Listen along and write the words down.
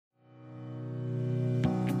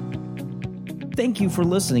Thank you for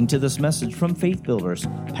listening to this message from Faith Builders.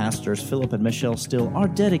 Pastors Philip and Michelle Steele are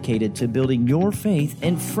dedicated to building your faith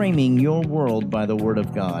and framing your world by the Word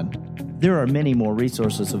of God. There are many more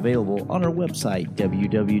resources available on our website,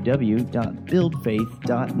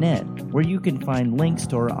 www.buildfaith.net, where you can find links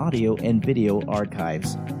to our audio and video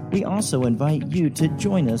archives. We also invite you to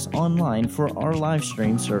join us online for our live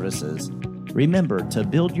stream services. Remember to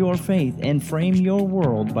build your faith and frame your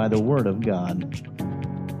world by the Word of God.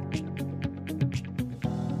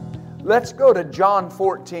 Let's go to John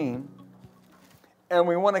 14, and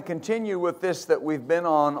we want to continue with this that we've been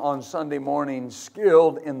on Sunday morning,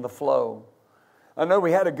 skilled in the flow. I know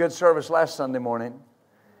we had a good service last Sunday morning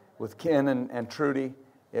with Ken and Trudy.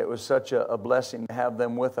 It was such a blessing to have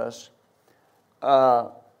them with us.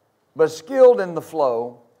 But skilled in the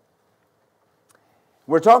flow,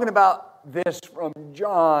 we're talking about this from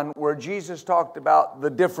John, where Jesus talked about the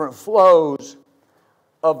different flows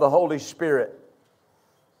of the Holy Spirit.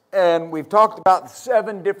 And we've talked about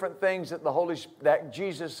 7 different things that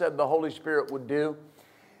Jesus said the Holy Spirit would do.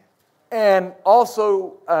 And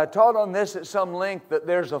also taught on this at some length that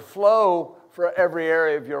there's a flow for every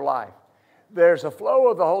area of your life. There's a flow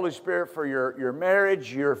of the Holy Spirit for your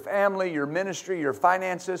marriage, your family, your ministry, your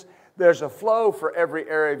finances. There's a flow for every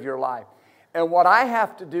area of your life. And what I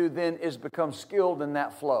have to do then is become skilled in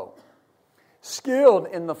that flow. Skilled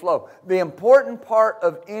in the flow. The important part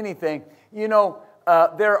of anything,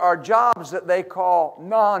 there are jobs that they call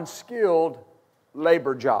non-skilled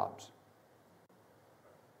labor jobs.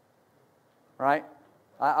 Right?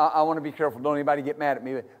 I want to be careful. Don't anybody get mad at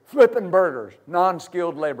me. Flipping burgers,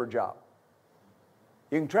 non-skilled labor job.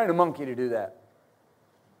 You can train a monkey to do that.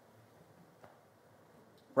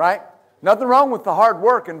 Right? Nothing wrong with the hard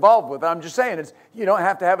work involved with it. I'm just saying, you don't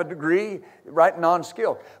have to have a degree, right?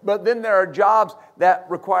 Non-skilled. But then there are jobs that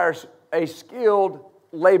requires a skilled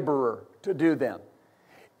laborer to do them.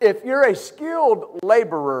 If you're a skilled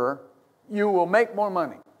laborer, you will make more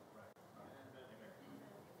money.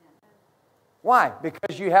 Why?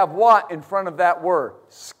 Because you have what in front of that word?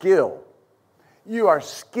 Skill. You are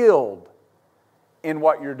skilled in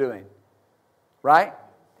what you're doing. Right?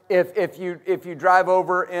 If you drive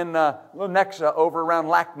over in Lenexa, over around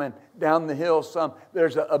Lackman, down the hill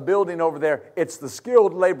there's a building over there. It's the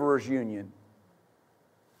Skilled Laborers Union.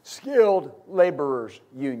 Skilled Laborers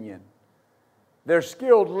Union. They're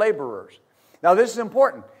skilled laborers. Now this is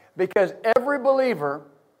important because every believer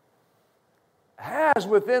has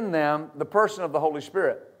within them the person of the Holy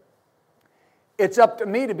Spirit. It's up to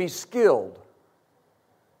me to be skilled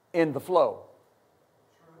in the flow.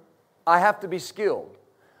 I have to be skilled.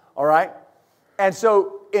 All right? And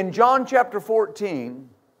so in John chapter 14,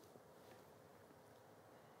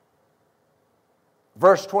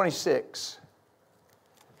 verse 26,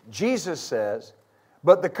 Jesus says,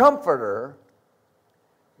 "But the Comforter,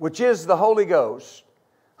 which is the Holy Ghost,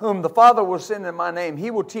 whom the Father will send in my name, He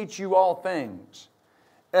will teach you all things,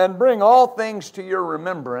 and bring all things to your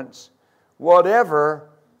remembrance, whatever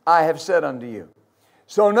I have said unto you."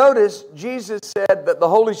 So notice, Jesus said that the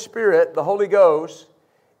Holy Spirit, the Holy Ghost,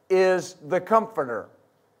 is the Comforter.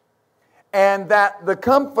 And that the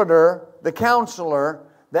Comforter, the Counselor,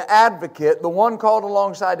 the Advocate, the one called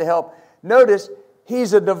alongside to help, notice,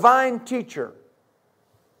 He's a divine teacher.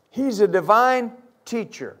 He's a divine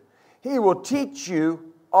teacher. He will teach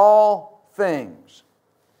you all things.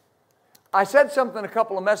 I said something a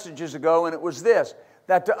couple of messages ago, and it was this,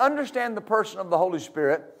 that to understand the person of the Holy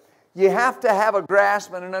Spirit, you have to have a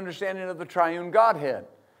grasp and an understanding of the triune Godhead.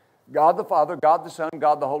 God the Father, God the Son,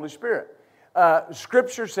 God the Holy Spirit.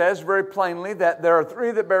 Scripture says very plainly that there are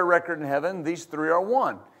 3 that bear record in heaven. These 3 are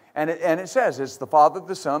one. And it says it's the Father,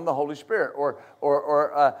 the Son, the Holy Spirit. Or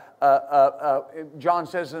John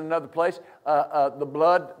says in another place, the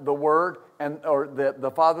blood, the Word, or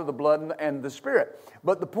the Father, the blood, and the Spirit.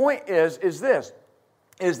 But the point is that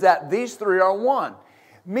these 3 are one.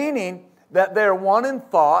 Meaning that they're one in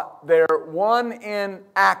thought, they're one in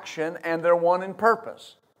action, and they're one in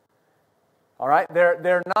purpose. All right?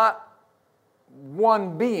 They're not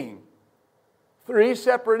one being. 3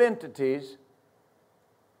 separate entities,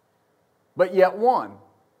 but yet one.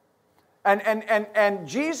 And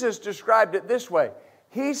Jesus described it this way.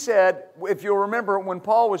 He said, if you'll remember when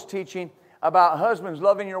Paul was teaching about husbands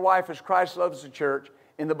loving your wife as Christ loves the church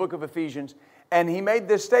in the book of Ephesians, and he made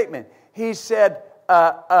this statement. He said,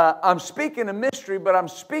 I'm speaking a mystery, but I'm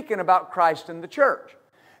speaking about Christ and the church.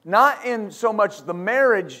 Not in so much the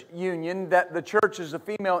marriage union that the church is a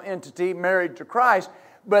female entity married to Christ,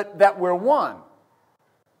 but that we're one.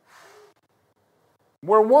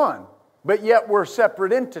 We're one, but yet we're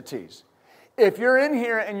separate entities. If you're in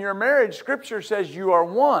here and you're married, Scripture says you are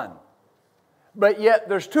one, but yet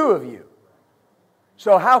there's two of you.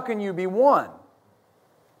 So how can you be one?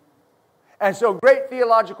 And so great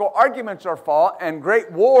theological arguments are fought, and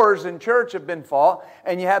great wars in church have been fought.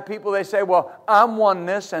 And you have people, they say, well, I'm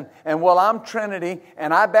oneness, and well, I'm Trinity,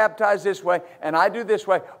 and I baptize this way, and I do this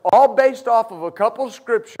way. All based off of a couple of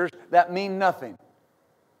scriptures that mean nothing.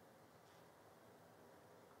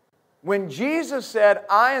 When Jesus said,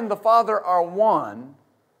 I and the Father are one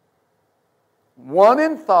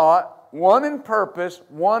in thought, one in purpose,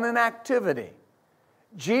 one in activity.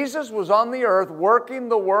 Jesus was on the earth working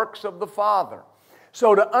the works of the Father.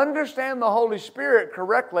 So to understand the Holy Spirit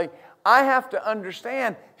correctly, I have to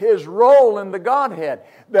understand His role in the Godhead.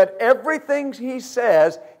 That everything He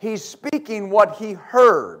says, He's speaking what He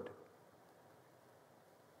heard.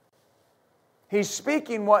 He's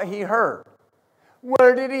speaking what He heard.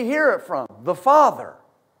 Where did He hear it from? The Father.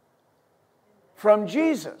 From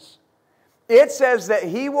Jesus. It says that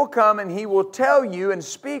He will come and He will tell you and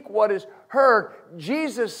speak what is heard.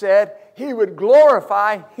 Jesus said He would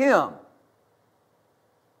glorify Him.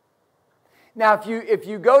 Now, if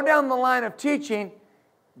you go down the line of teaching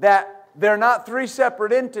that they're not three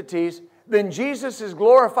separate entities, then Jesus is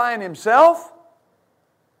glorifying Himself?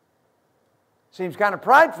 Seems kind of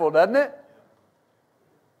prideful, doesn't it?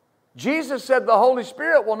 Jesus said the Holy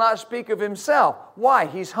Spirit will not speak of Himself. Why?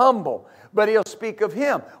 He's humble. But He'll speak of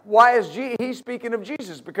Him. Why is He speaking of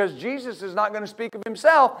Jesus? Because Jesus is not going to speak of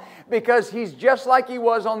Himself, because He's just like He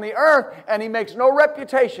was on the earth, and He makes no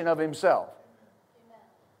reputation of Himself.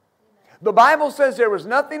 The Bible says there was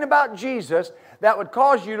nothing about Jesus that would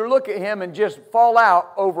cause you to look at Him and just fall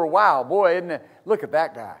out over, wow, boy, isn't it? Look at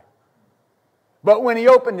that guy. But when He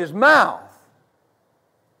opened His mouth,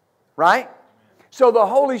 right? So the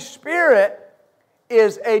Holy Spirit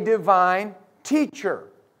is a divine teacher.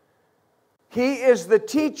 He is the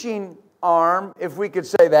teaching arm, if we could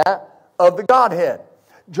say that, of the Godhead.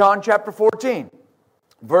 John chapter 14,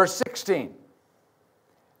 verse 16.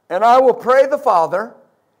 And I will pray the Father,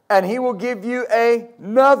 and He will give you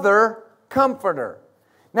another Comforter.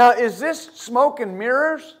 Now, is this smoke and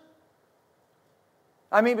mirrors?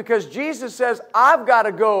 I mean, because Jesus says, I've got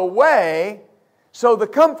to go away so the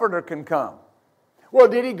Comforter can come. Well,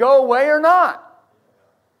 did He go away or not?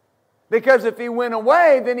 Because if He went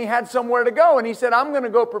away, then He had somewhere to go. And He said, I'm going to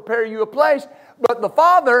go prepare you a place. But the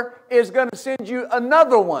Father is going to send you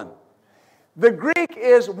another one. The Greek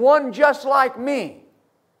is one just like me.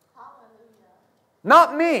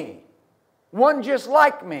 Not me. One just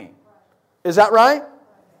like me. Is that right?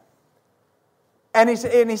 And he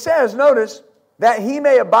says, notice, that He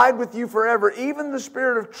may abide with you forever, even the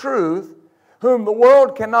Spirit of truth, whom the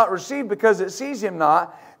world cannot receive because it sees Him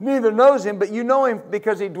not, neither knows Him, but you know Him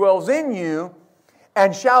because He dwells in you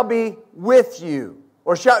and shall be with you.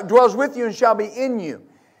 Or dwells with you and shall be in you.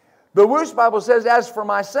 The Wuest Bible says, as for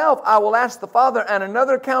myself, I will ask the Father and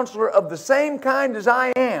another counselor of the same kind as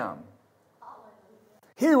I am.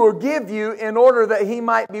 He will give you in order that He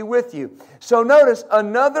might be with you. So notice,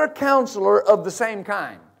 another counselor of the same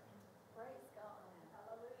kind.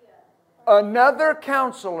 Another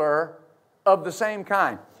counselor of the same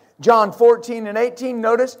kind. John 14 and 18,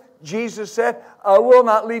 notice, Jesus said, I will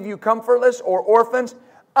not leave you comfortless or orphans.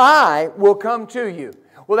 I will come to you.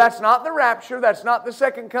 Well, that's not the rapture. That's not the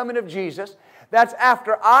second coming of Jesus. That's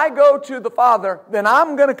after I go to the Father, then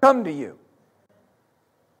I'm going to come to you.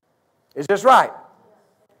 Is this right?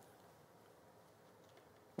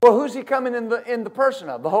 Well, who's He coming in the person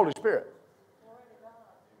of? The Holy Spirit.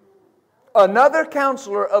 Another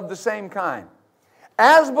counselor of the same kind.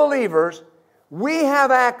 As believers, we have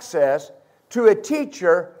access to a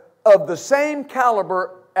teacher of the same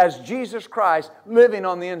caliber as Jesus Christ living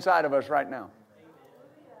on the inside of us right now.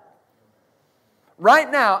 Right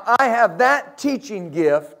now, I have that teaching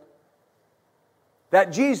gift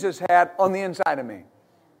that Jesus had on the inside of me.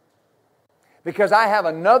 Because I have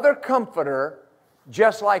another comforter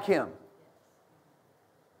just like Him.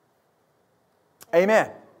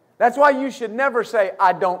 Amen. That's why you should never say,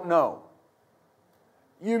 I don't know.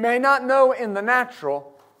 You may not know in the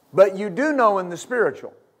natural, but you do know in the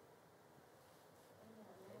spiritual.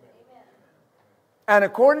 And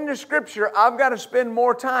according to Scripture, I've got to spend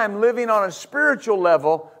more time living on a spiritual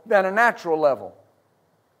level than a natural level.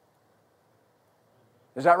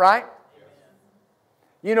 Is that right?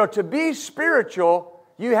 You know, to be spiritual,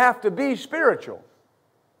 you have to be spiritual.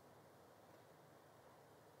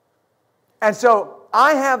 And so,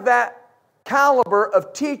 I have that caliber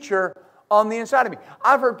of teacher on the inside of me.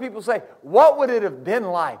 I've heard people say, what would it have been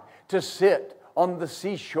like to sit on the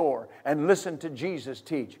seashore and listen to Jesus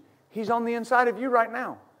teach? He's on the inside of you right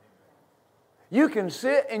now. You can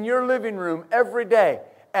sit in your living room every day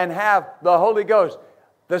and have the Holy Ghost,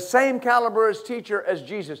 the same caliber as teacher as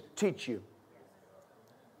Jesus, teach you.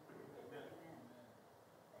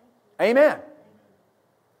 Amen.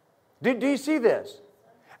 Do you see this?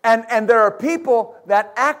 And there are people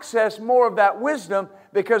that access more of that wisdom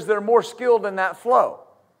because they're more skilled in that flow.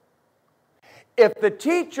 If the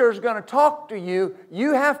teacher is going to talk to you,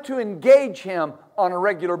 you have to engage him on a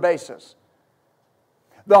regular basis.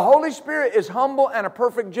 The Holy Spirit is humble and a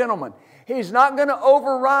perfect gentleman. He's not going to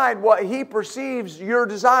override what He perceives your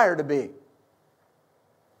desire to be.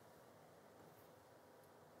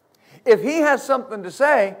 If He has something to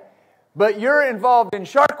say, but you're involved in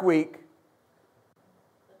Shark Week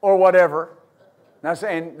or whatever, not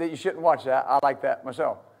saying that you shouldn't watch that. I like that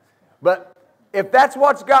myself. But if that's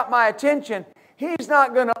what's got my attention, He's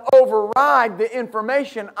not going to override the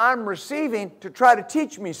information I'm receiving to try to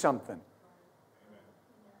teach me something.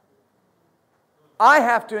 I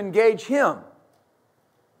have to engage Him.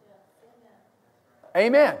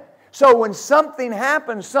 Amen. So when something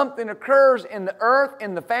happens, something occurs in the earth,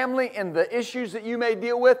 in the family, in the issues that you may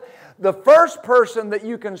deal with, the first person that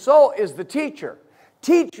you consult is the teacher.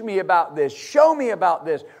 Teach me about this. Show me about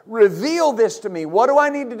this. Reveal this to me. What do I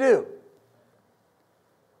need to do?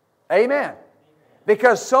 Amen.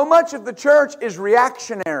 Because so much of the church is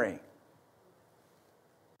reactionary.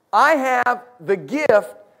 I have the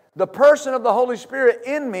gift, the person of the Holy Spirit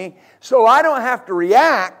in me, so I don't have to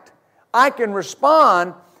react. I can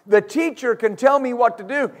respond. The teacher can tell me what to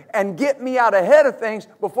do and get me out ahead of things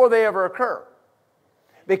before they ever occur.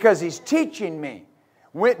 Because He's teaching me.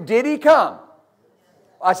 Did He come?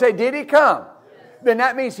 I say, did He come? Then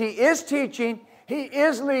that means He is teaching, He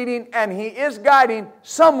is leading, and He is guiding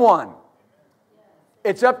someone.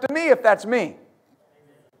 It's up to me if that's me.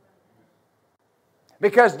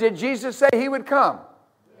 Because did Jesus say He would come?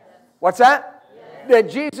 Yes. What's that? Yes. Did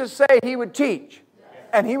Jesus say He would teach? Yes.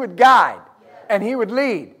 And He would guide? Yes. And He would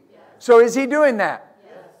lead? Yes. So is He doing that?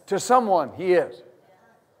 Yes. To someone, He is. Yes.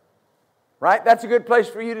 Right? That's a good place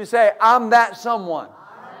for you to say, I'm that someone.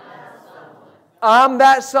 I'm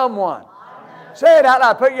that someone. Say it out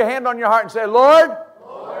loud. Put your hand on your heart and say, Lord,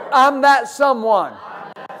 I'm that someone.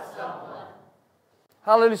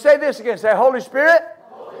 Hallelujah. Say this again. Say, Holy Spirit,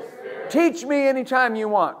 teach me anytime you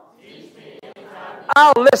want.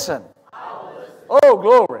 I'll listen. Oh,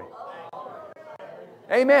 glory.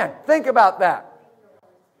 Amen. Think about that.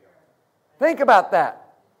 Think about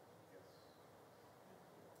that.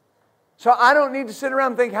 So I don't need to sit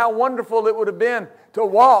around and think how wonderful it would have been to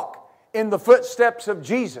walk in the footsteps of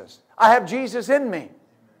Jesus. I have Jesus in me.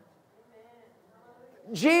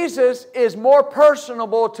 Jesus is more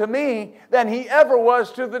personable to me than He ever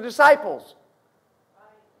was to the disciples.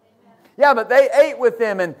 Yeah, but they ate with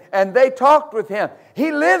Him and they talked with Him.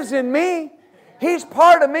 He lives in me. He's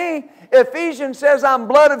part of me. Ephesians says I'm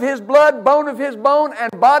blood of His blood, bone of His bone,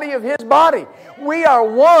 and body of His body. We are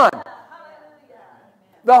one.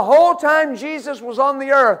 The whole time Jesus was on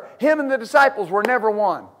the earth, Him and the disciples were never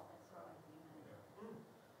one.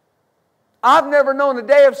 I've never known a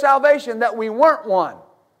day of salvation that we weren't one.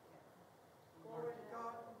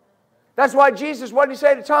 That's why Jesus, what did He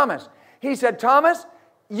say to Thomas? He said, Thomas,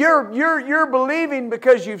 you're believing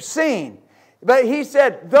because you've seen. But He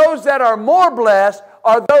said, those that are more blessed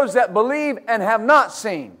are those that believe and have not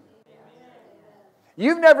seen.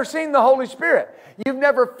 You've never seen the Holy Spirit. You've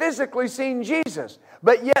never physically seen Jesus.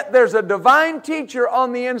 But yet there's a divine teacher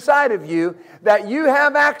on the inside of you that you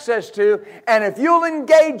have access to. And if you'll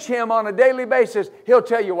engage Him on a daily basis, He'll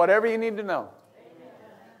tell you whatever you need to know. Amen.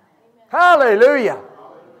 Hallelujah.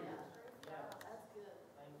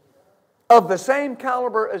 Of the same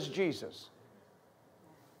caliber as Jesus.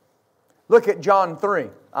 Look at John 3.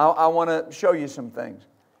 I want to show you some things.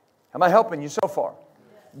 Am I helping you so far?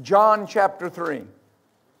 John chapter 3.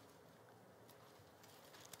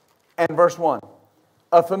 And verse 1.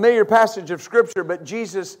 A familiar passage of Scripture, but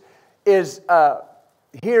Jesus is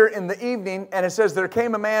here in the evening, and it says, there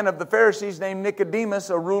came a man of the Pharisees named Nicodemus,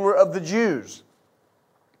 a ruler of the Jews.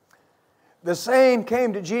 The same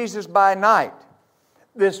came to Jesus by night.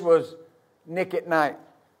 This was Nick at night.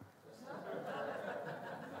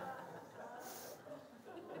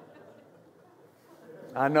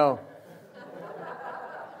 I know.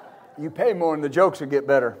 You pay more and the jokes will get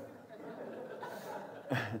better.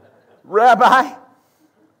 Rabbi,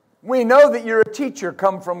 we know that you're a teacher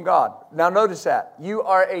come from God. Now notice that. You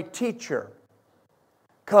are a teacher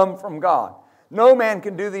come from God. No man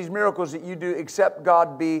can do these miracles that you do except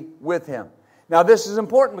God be with him. Now this is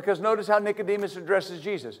important because notice how Nicodemus addresses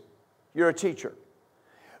Jesus. You're a teacher.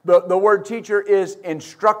 The word teacher is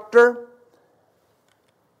instructor.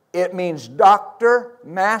 It means doctor,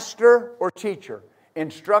 master, or teacher.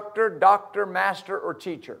 instructor, doctor, master, or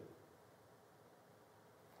teacher.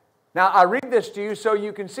 Now, I read this to you so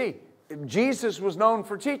you can see. Jesus was known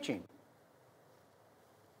for teaching.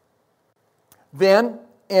 Then,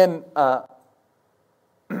 in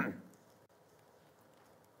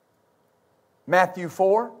Matthew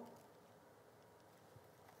 4.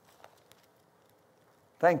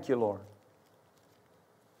 Thank you, Lord.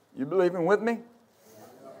 You believing with me?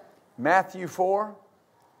 Matthew 4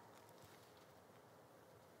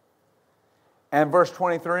 and verse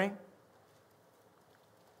 23.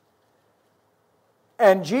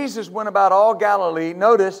 And Jesus went about all Galilee,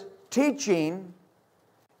 notice, teaching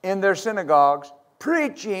in their synagogues,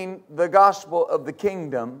 preaching the gospel of the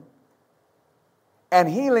kingdom, and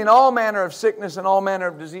healing all manner of sickness and all manner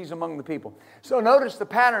of disease among the people. So notice the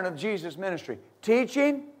pattern of Jesus' ministry.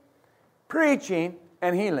 Teaching, preaching,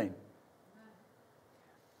 and healing.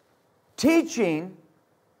 Teaching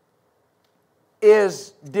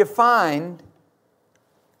is defined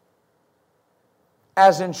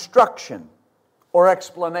as instruction or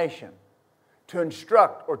explanation. To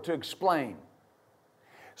instruct or to explain.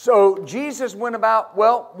 So Jesus went about,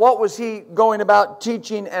 well, what was He going about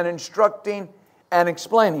teaching and instructing and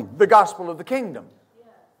explaining? The gospel of the kingdom.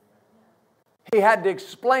 He had to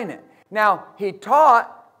explain it. Now, He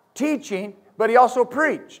taught, teaching, but He also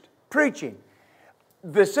preached, preaching.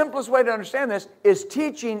 The simplest way to understand this is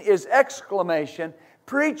teaching is exclamation,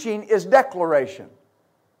 preaching is declaration.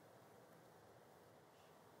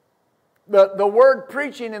 The word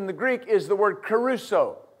preaching in the Greek is the word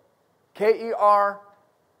kerusso. K-E-R-S-U-O.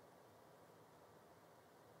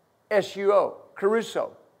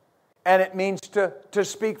 Kerusso. And it means to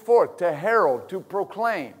speak forth, to herald, to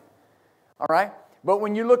proclaim. All right? But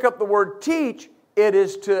when you look up the word teach, it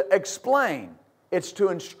is to explain. It's to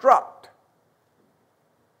instruct.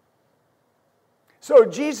 So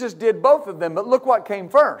Jesus did both of them, but look what came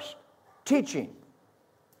first. Teaching.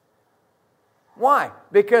 Why?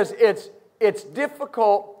 Because it's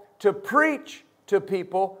difficult to preach to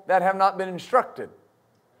people that have not been instructed.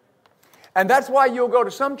 And that's why you'll go to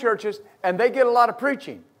some churches and they get a lot of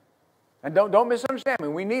preaching. And don't misunderstand me,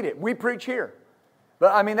 we need it. We preach here.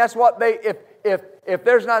 But I mean, that's what they, if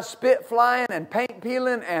there's not spit flying and paint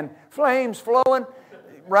peeling and flames flowing,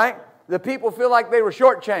 right? The people feel like they were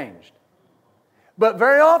shortchanged. But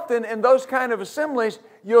very often in those kind of assemblies,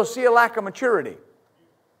 you'll see a lack of maturity.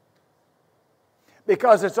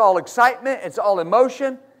 Because it's all excitement, it's all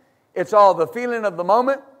emotion, it's all the feeling of the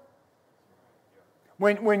moment.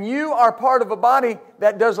 When you are part of a body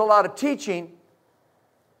that does a lot of teaching,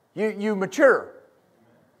 you mature.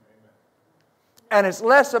 And it's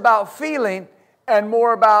less about feeling and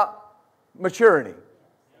more about maturity.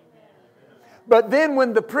 But then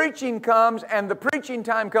when the preaching comes and the preaching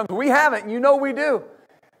time comes, we have it, and you know we do.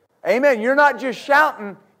 Amen. You're not just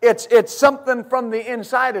shouting, it's something from the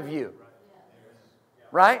inside of you.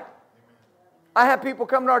 Right? I have people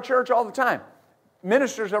come to our church all the time.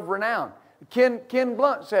 Ministers of renown. Ken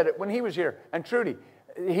Blunt said it when he was here. And Trudy.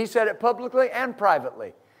 He said it publicly and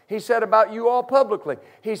privately. He said about you all publicly.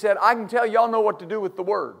 He said, I can tell y'all know what to do with the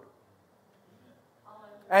Word.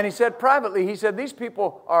 And he said privately, he said, these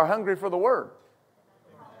people are hungry for the Word.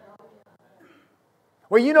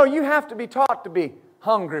 Well, you know, you have to be taught to be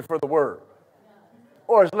hungry for the Word.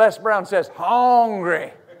 Or as Les Brown says,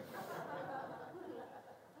 hungry.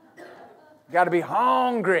 Got to be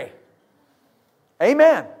hungry.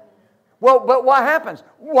 Amen. Well, but what happens?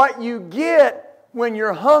 What you get when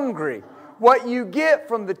you're hungry, what you get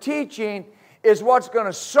from the teaching is what's going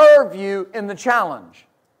to serve you in the challenge.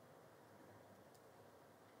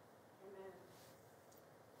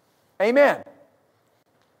 Amen.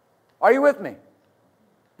 Are you with me?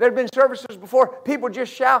 There have been services before, people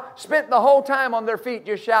just shout, spent the whole time on their feet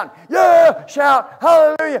just shouting, yeah, shout,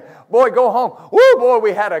 hallelujah. Boy, go home. Woo, boy,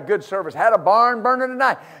 we had a good service. Had a barn burning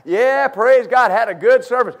tonight. Yeah, praise God, had a good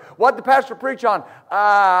service. What did the pastor preach on?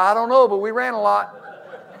 I don't know, but we ran a lot.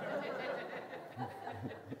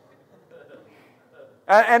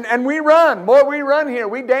 and we run. Boy, we run here.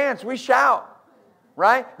 We dance. We shout.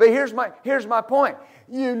 Right? But here's my point.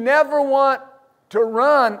 You never want to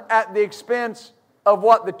run at the expense of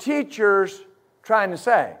what the teacher's trying to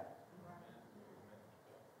say.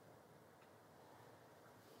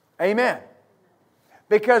 Amen.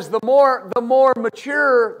 Because the more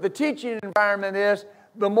mature the teaching environment is,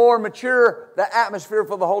 the more mature the atmosphere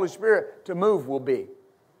for the Holy Spirit to move will be.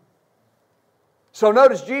 So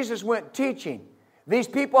notice Jesus went teaching. These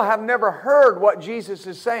people have never heard what Jesus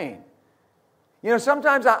is saying. You know,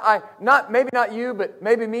 sometimes maybe not you, but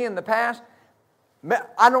maybe me in the past,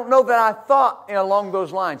 I don't know that I thought along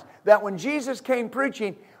those lines. That when Jesus came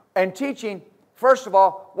preaching and teaching, First of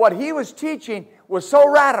all, what he was teaching was so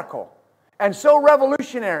radical and so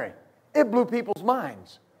revolutionary, it blew people's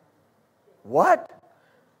minds. What?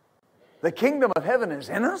 The kingdom of heaven is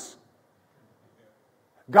in us?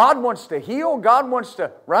 God wants to heal? God wants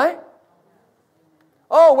to, right?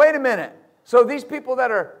 Oh, wait a minute. So these people that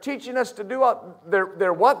are teaching us to do what?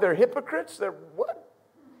 They're what? They're hypocrites? They're what?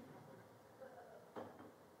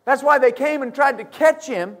 That's why they came and tried to catch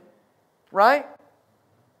him, right?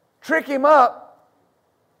 Trick him up,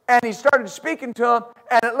 and he started speaking to them,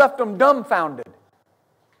 and it left them dumbfounded.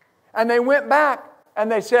 And they went back,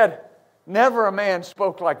 and they said, never a man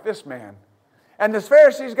spoke like this man. And the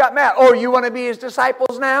Pharisees got mad. Oh, you want to be his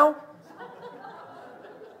disciples now?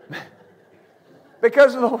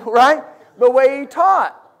 Because of the way he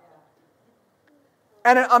taught.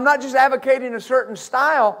 And I'm not just advocating a certain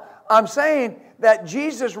style. I'm saying that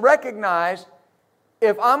Jesus recognized,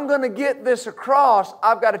 if I'm going to get this across,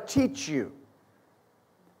 I've got to teach you.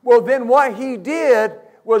 Well, then what he did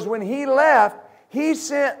was, when he left, he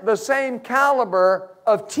sent the same caliber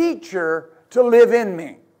of teacher to live in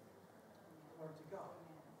me.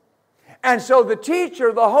 And so the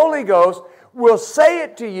teacher, the Holy Ghost, will say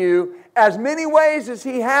it to you as many ways as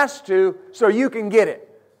he has to so you can get it.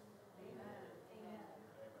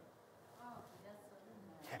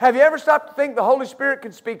 Have you ever stopped to think the Holy Spirit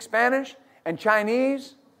can speak Spanish and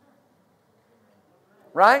Chinese?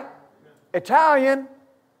 Right? Italian,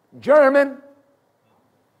 German,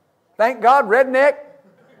 thank God, redneck.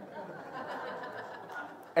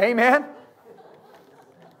 Amen.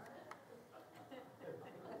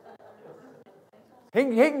 He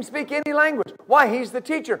can speak any language. Why? He's the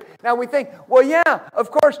teacher. Now we think, well, yeah, of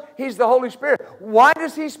course, He's the Holy Spirit. Why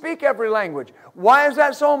does He speak every language? Why is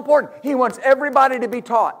that so important? He wants everybody to be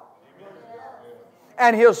taught.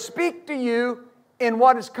 And He'll speak to you in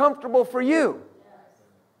what is comfortable for you.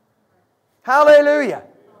 Hallelujah.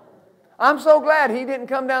 I'm so glad He didn't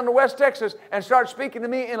come down to West Texas and start speaking to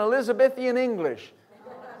me in Elizabethan English.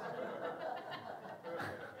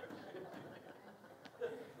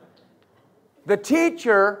 The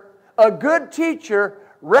teacher, a good teacher,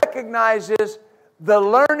 recognizes the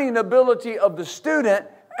learning ability of the student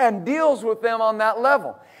and deals with them on that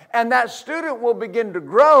level. And that student will begin to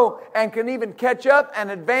grow and can even catch up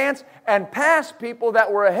and advance and pass people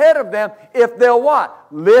that were ahead of them if they'll what?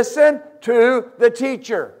 Listen to the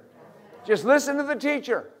teacher. Just listen to the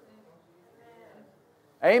teacher.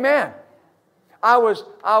 Amen. I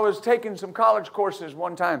was taking some college courses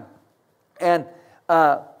one time, and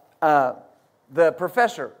the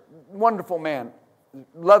professor, wonderful man,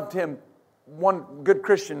 loved him, one good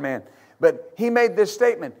Christian man. But he made this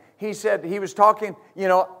statement. He said, he was talking,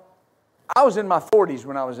 I was in my 40s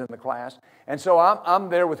when I was in the class. And so I'm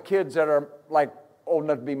there with kids that are like old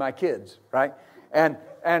enough to be my kids, right? And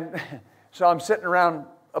so I'm sitting around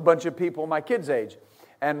a bunch of people my kids' age.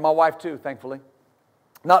 And my wife too, thankfully.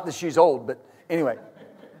 Not that she's old, but anyway.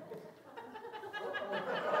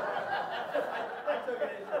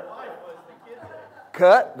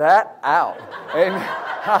 Cut that out. Amen.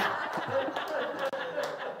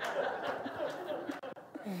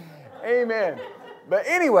 Amen. But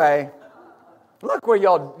anyway, look where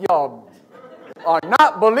y'all are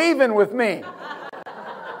not believing with me.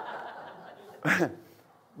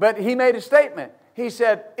 But he made a statement. He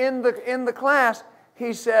said, in the class,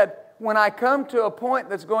 he said, when I come to a point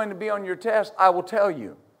that's going to be on your test, I will tell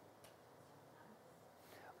you.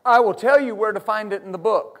 I will tell you where to find it in the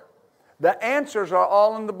book. The answers are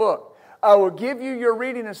all in the book. I will give you your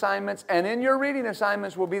reading assignments, and in your reading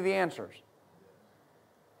assignments will be the answers.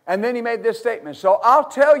 And then he made this statement. So I'll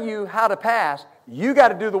tell you how to pass. You got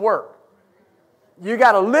to do the work. You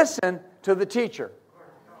got to listen to the teacher.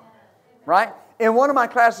 Right? In one of my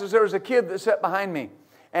classes, there was a kid that sat behind me.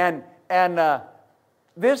 And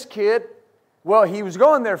this kid, well, he was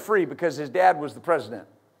going there free because his dad was the president.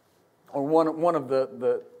 Or one of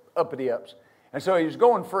the uppity-ups. And so he was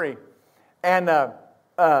going free. And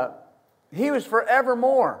he was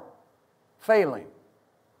forevermore failing.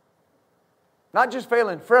 Not just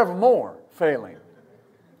failing, forevermore failing.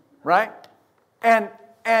 Right? And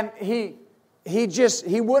he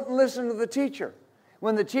wouldn't listen to the teacher.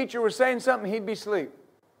 When the teacher was saying something, he'd be asleep.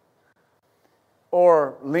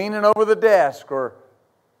 Or leaning over the desk or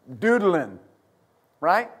doodling.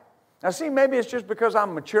 Right? Now see, maybe it's just because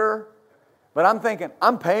I'm mature, but I'm thinking,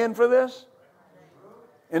 I'm paying for this?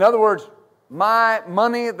 In other words, my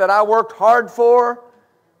money that I worked hard for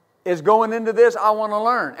is going into this. I want to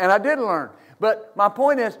learn. And I did learn. But my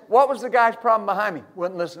point is, what was the guy's problem behind me?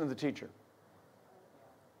 Wouldn't listen to the teacher.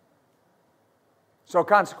 So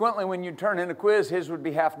consequently, when you turn in a quiz, his would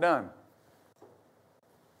be half done.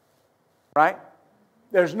 Right?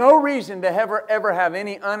 There's no reason to ever have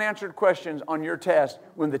any unanswered questions on your test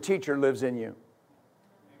when the teacher lives in you.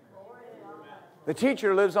 The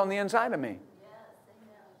teacher lives on the inside of me.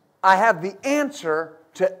 I have the answer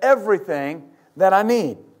to everything that I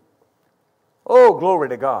need. Oh, glory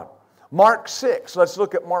to God. Mark 6. Let's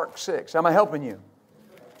look at Mark 6. Am I helping you?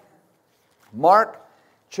 Mark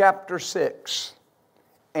chapter 6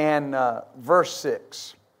 and verse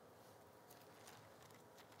 6.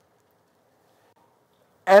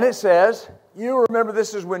 And it says, you remember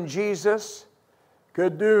this is when Jesus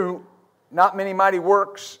could do not many mighty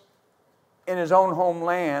works in His own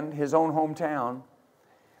homeland, His own hometown.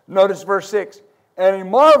 Notice verse 6. And He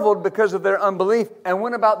marveled because of their unbelief and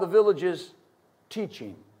went about the villages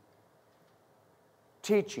teaching.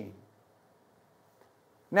 Teaching.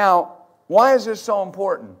 Now, why is this so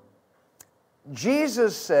important?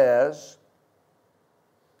 Jesus says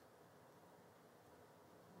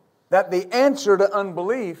that the answer to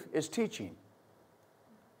unbelief is teaching.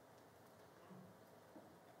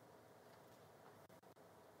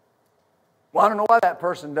 Well, I don't know why that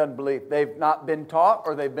person doesn't believe. They've not been taught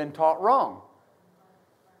or they've been taught wrong.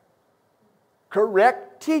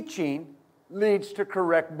 Correct teaching leads to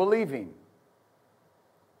correct believing.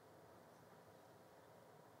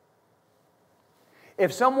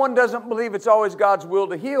 If someone doesn't believe it's always God's will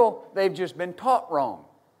to heal, they've just been taught wrong.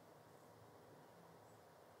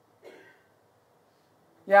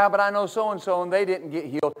 Yeah, but I know so-and-so and they didn't get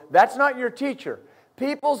healed. That's not your teacher.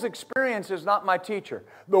 People's experience is not my teacher.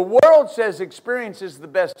 The world says experience is the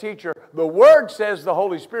best teacher. The Word says the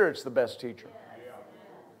Holy Spirit's the best teacher.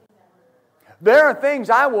 There are things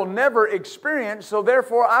I will never experience, so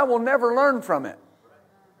therefore I will never learn from it.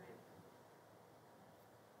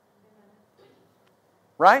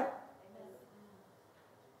 Right?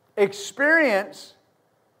 Experience,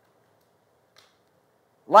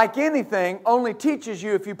 like anything, only teaches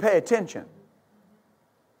you if you pay attention.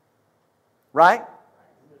 Right?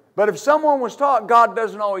 But if someone was taught God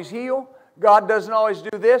doesn't always heal, God doesn't always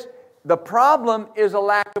do this, the problem is a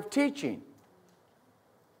lack of teaching.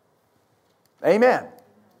 Amen.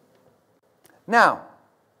 Now,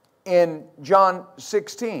 in John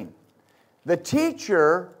 16, the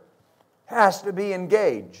teacher has to be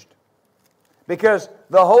engaged. Because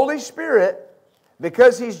the Holy Spirit,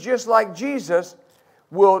 because He's just like Jesus,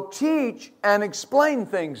 will teach and explain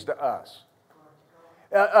things to us.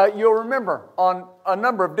 You'll remember on a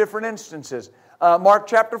number of different instances. Mark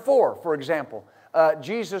chapter 4, for example.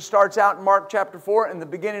 Jesus starts out in Mark chapter 4 in the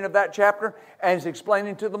beginning of that chapter and is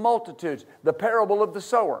explaining to the multitudes the parable of the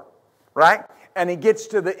sower. Right? And He gets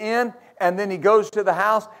to the end and then He goes to the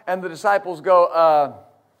house and the disciples go,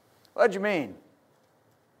 what do you mean?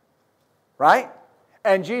 Right?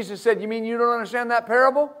 And Jesus said, you mean you don't understand that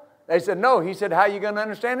parable? They said, no. He said, how are you going to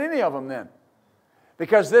understand any of them then?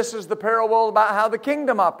 Because this is the parable about how the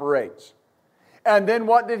kingdom operates. And then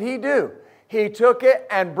what did He do? He took it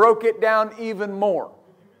and broke it down even more.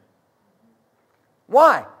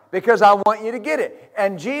 Why? Because I want you to get it.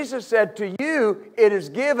 And Jesus said, to you it is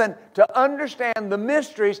given to understand the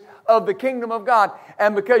mysteries of the kingdom of God.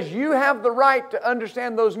 And because you have the right to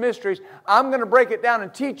understand those mysteries, I'm going to break it down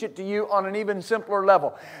and teach it to you on an even simpler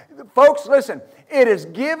level. Folks, listen. It is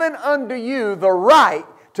given unto you the right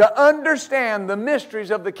to understand the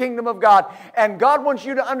mysteries of the kingdom of God. And God wants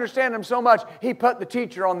you to understand them so much, He put the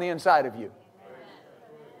teacher on the inside of you.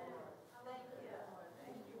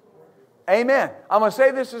 Amen. I'm going to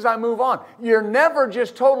say this as I move on. You're never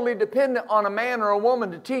just totally dependent on a man or a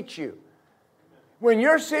woman to teach you. When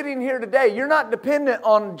you're sitting here today, you're not dependent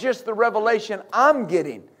on just the revelation I'm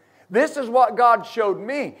getting. This is what God showed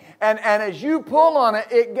me. And as you pull on it,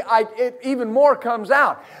 it even more comes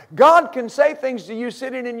out. God can say things to you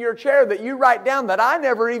sitting in your chair that you write down that I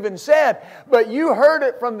never even said, but you heard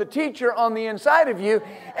it from the teacher on the inside of you,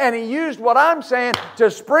 and He used what I'm saying to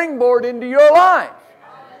springboard into your life.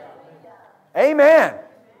 Amen.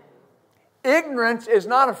 Ignorance is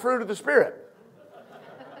not a fruit of the Spirit.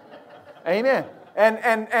 Amen.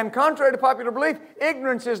 And contrary to popular belief,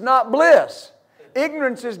 ignorance is not bliss.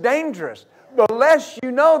 Ignorance is dangerous. The less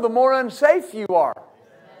you know, the more unsafe you are.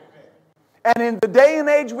 And in the day and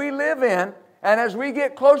age we live in, and as we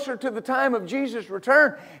get closer to the time of Jesus'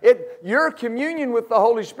 return, your communion with the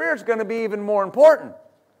Holy Spirit is going to be even more important.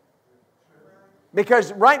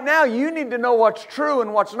 Because right now you need to know what's true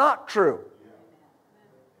and what's not true.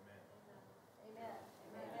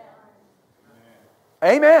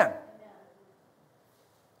 Amen.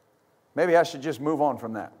 Maybe I should just move on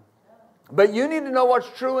from that. But you need to know what's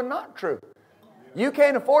true and not true. You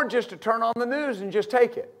can't afford just to turn on the news and just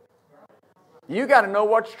take it. You got to know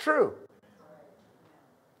what's true.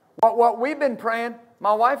 What we've been praying,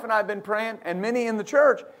 my wife and I have been praying, and many in the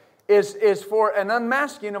church, is for an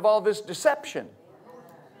unmasking of all this deception.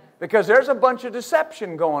 Because there's a bunch of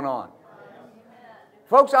deception going on.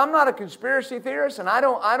 Folks, I'm not a conspiracy theorist, and I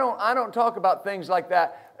don't talk about things like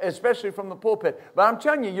that, especially from the pulpit. But I'm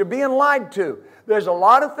telling you, you're being lied to. There's a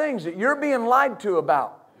lot of things that you're being lied to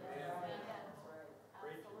about.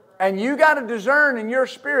 And you got to discern in your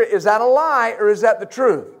spirit, is that a lie or is that the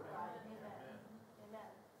truth?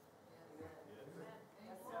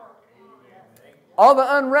 All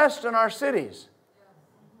the unrest in our cities.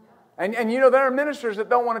 And you know, there are ministers that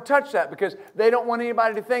don't want to touch that because they don't want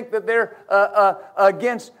anybody to think that they're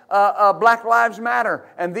against Black Lives Matter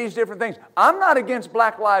and these different things. I'm not against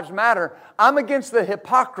Black Lives Matter. I'm against the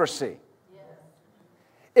hypocrisy.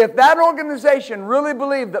 If that organization really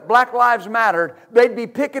believed that Black Lives mattered, they'd be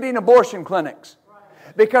picketing abortion clinics.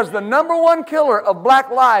 Because the number one killer of black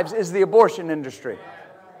lives is the abortion industry.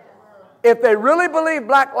 If they really believed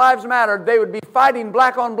Black Lives mattered, they would be fighting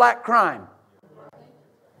black on black crime.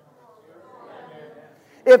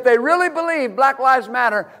 If they really believed Black Lives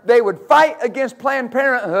Matter, they would fight against Planned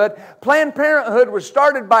Parenthood. Planned Parenthood was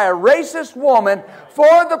started by a racist woman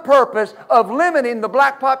for the purpose of limiting the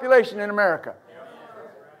black population in America.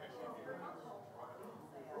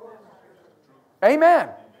 Amen.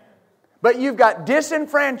 But you've got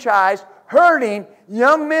disenfranchised, hurting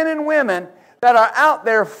young men and women that are out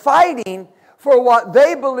there fighting for what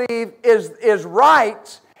they believe is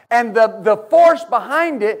rights. And the force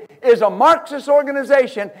behind it is a Marxist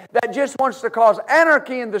organization that just wants to cause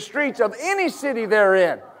anarchy in the streets of any city they're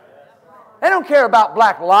in. They don't care about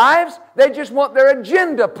black lives. They just want their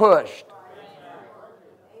agenda pushed.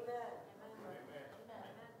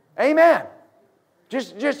 Amen.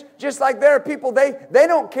 Just like there are people, they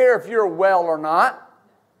don't care if you're well or not.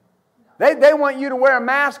 They want you to wear a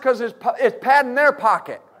mask because it's padding their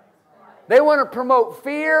pocket. They want to promote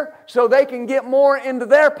fear so they can get more into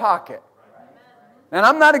their pocket. And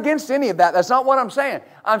I'm not against any of that. That's not what I'm saying.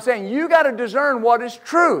 I'm saying you got to discern what is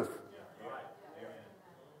truth.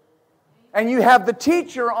 And you have the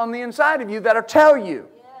teacher on the inside of you that'll tell you.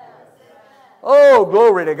 Oh,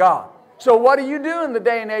 glory to God. So what do you do in the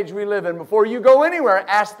day and age we live in? Before you go anywhere,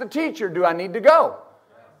 ask the teacher, do I need to go?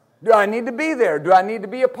 Do I need to be there? Do I need to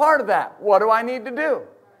be a part of that? What do I need to do?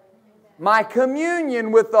 My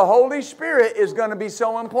communion with the Holy Spirit is going to be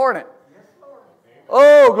so important.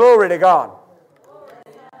 Oh, glory to God.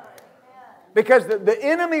 Because the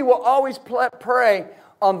enemy will always prey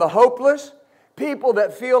on the hopeless, people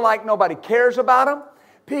that feel like nobody cares about them,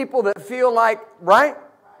 people that feel like, right?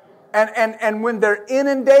 And when they're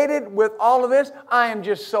inundated with all of this, I am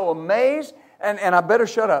just so amazed. And I better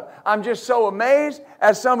shut up. I'm just so amazed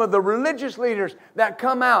at some of the religious leaders that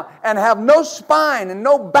come out and have no spine and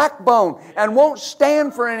no backbone and won't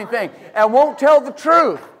stand for anything and won't tell the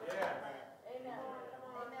truth.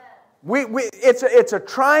 It's a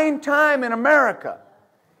trying time in America.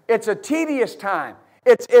 It's a tedious time.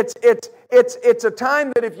 It's a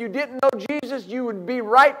time that if you didn't know Jesus, you would be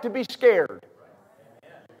right to be scared.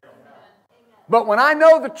 But when I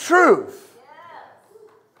know the truth,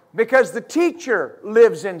 because the teacher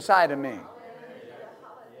lives inside of me.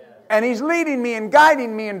 And he's leading me and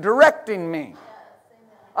guiding me and directing me.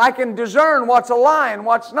 I can discern what's a lie and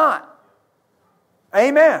what's not.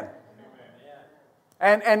 Amen.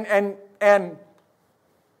 And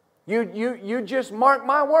you just mark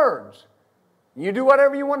my words. You do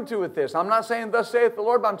whatever you want to with this. I'm not saying thus saith the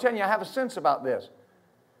Lord, but I'm telling you I have a sense about this.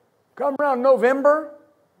 Come around November,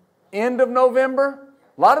 end of November,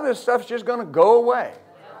 a lot of this stuff's just going to go away.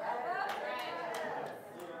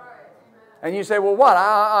 And you say, well, what?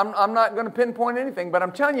 I'm not going to pinpoint anything. But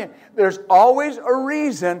I'm telling you, there's always a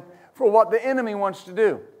reason for what the enemy wants to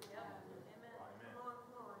do.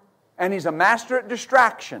 And he's a master at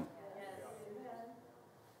distraction.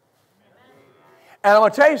 And I'm going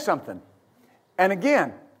to tell you something. And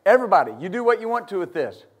again, everybody, you do what you want to with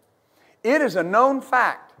this. It is a known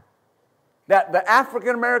fact that the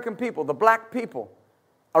African American people, the black people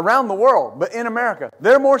around the world, but in America,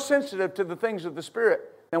 they're more sensitive to the things of the Spirit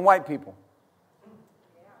than white people.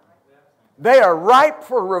 They are ripe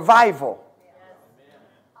for revival.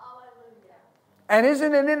 And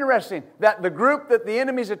isn't it interesting that the group that the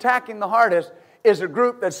enemy's attacking the hardest is a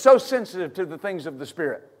group that's so sensitive to the things of the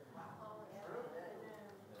Spirit?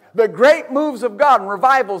 The great moves of God and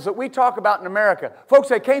revivals that we talk about in America, folks,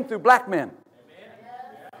 they came through black men.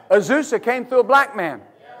 Azusa came through a black man.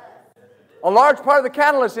 A large part of the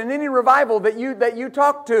catalyst in any revival that you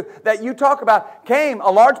talk about came, a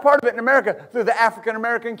large part of it in America, through the African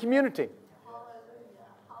American community.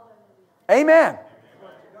 Amen.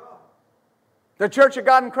 The Church of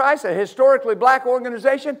God in Christ, a historically black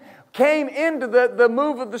organization, came into the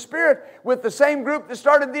move of the Spirit with the same group that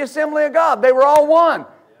started the Assembly of God. They were all one.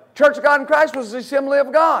 Church of God in Christ was the Assembly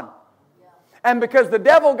of God. And because the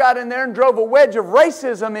devil got in there and drove a wedge of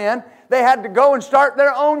racism in, they had to go and start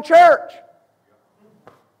their own church.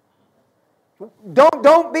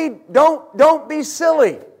 Don't be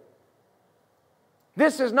silly.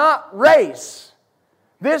 This is not race.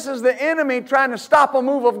 This is the enemy trying to stop a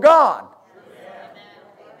move of God.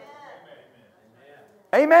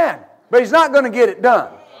 Amen. But he's not going to get it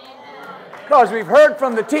done. Because we've heard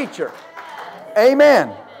from the teacher.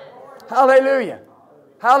 Amen. Hallelujah.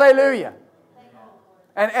 Hallelujah.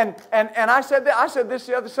 And I said this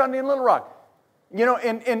the other Sunday in Little Rock. You know,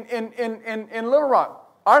 in Little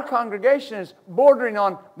Rock, our congregation is bordering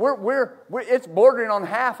on it's bordering on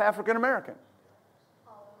half African American.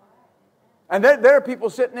 And there are people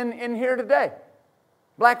sitting in here today.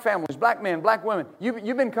 Black families, black men, black women.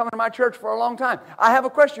 You've been coming to my church for a long time. I have a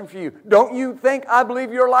question for you. Don't you think I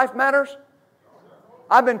believe your life matters?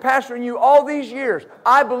 I've been pastoring you all these years.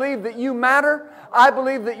 I believe that you matter. I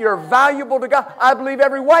believe that you're valuable to God. I believe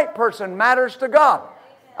every white person matters to God.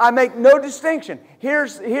 I make no distinction.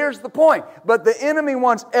 Here's the point. But the enemy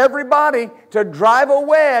wants everybody to drive a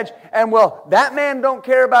wedge, and well, that man don't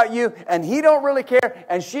care about you, and he don't really care,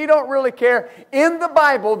 and she don't really care. In the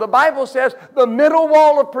Bible says the middle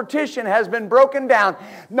wall of partition has been broken down.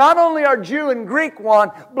 Not only are Jew and Greek one,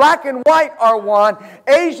 black and white are one,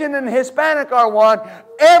 Asian and Hispanic are one.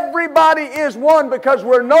 Everybody is one because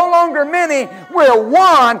we're no longer many, we're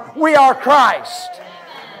one, we are Christ.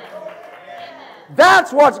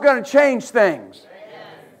 That's what's going to change things.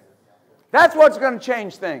 That's what's going to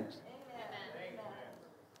change things.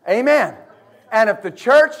 Amen. And if the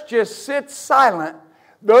church just sits silent,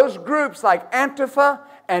 those groups like Antifa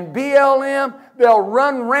and BLM, they'll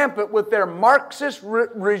run rampant with their Marxist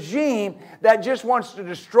regime that just wants to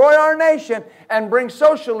destroy our nation and bring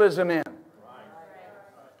socialism in.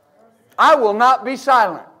 I will not be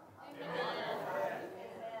silent.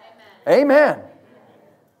 Amen.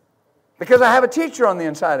 Because I have a teacher on the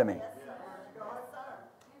inside of me.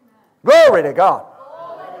 Glory to God.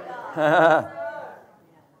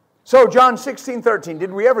 So John 16:13.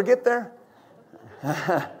 Did we ever get there?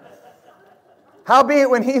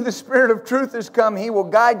 Howbeit when He, the Spirit of truth, is come, He will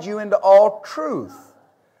guide you into all truth.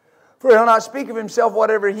 For He'll not speak of Himself.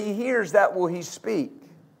 Whatever He hears, that will He speak.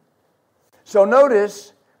 So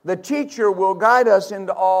notice, the teacher will guide us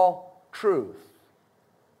into all truth.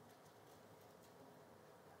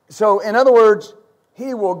 So, in other words,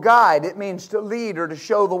 He will guide. It means to lead or to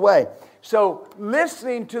show the way. So,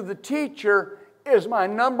 listening to the teacher is my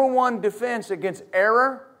number one defense against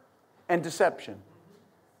error and deception.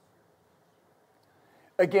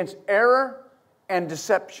 Against error and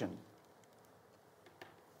deception.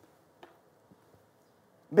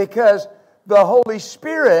 Because the Holy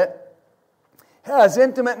Spirit has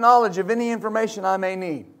intimate knowledge of any information I may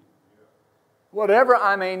need. Whatever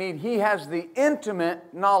I may need, He has the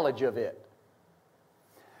intimate knowledge of it.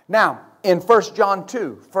 Now, in 1 John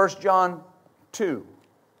 2.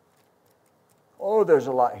 Oh, there's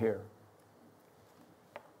a lot here.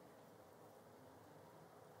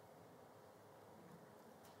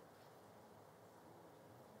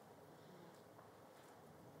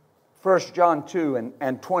 First John 2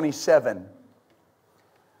 and 27.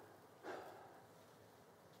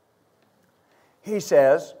 He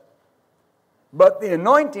says, but the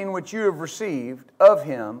anointing which you have received of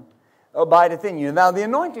Him abideth in you. Now the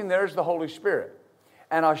anointing there is the Holy Spirit.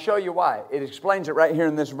 And I'll show you why. It explains it right here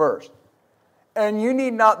in this verse. And you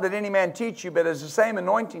need not that any man teach you, but as the same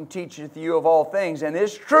anointing teacheth you of all things, and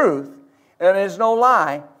is truth, and is no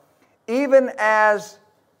lie, even as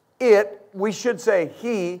we should say,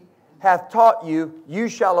 He hath taught you, you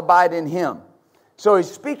shall abide in Him. So He's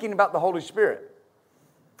speaking about the Holy Spirit.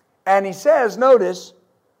 And He says, notice,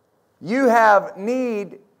 you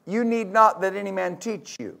need not that any man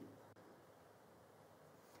teach you.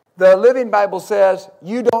 The Living Bible says,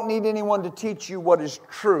 you don't need anyone to teach you what is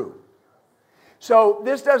true. So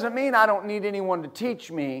this doesn't mean I don't need anyone to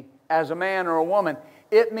teach me as a man or a woman.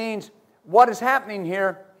 It means what is happening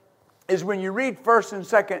here is when you read 1st and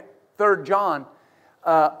 2nd, 3rd John,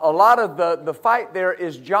 a lot of the fight there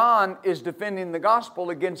is John is defending the gospel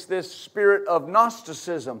against this spirit of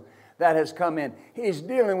Gnosticism that has come in. He's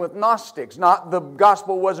dealing with Gnostics. Not the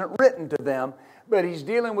gospel wasn't written to them, but he's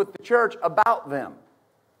dealing with the church about them.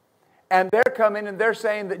 And they're coming and they're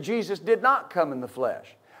saying that Jesus did not come in the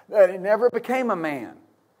flesh, that He never became a man,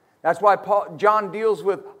 That's why John deals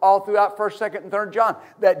with all throughout 1st, 2nd, and 3rd John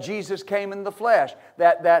that Jesus came in the flesh.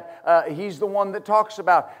 That He's the one that talks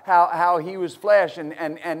about how He was flesh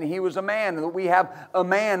and He was a man, and that we have a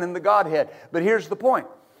man in the Godhead. But here's the point.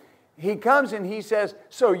 He comes and He says,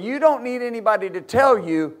 so you don't need anybody to tell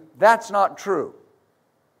you that's not true.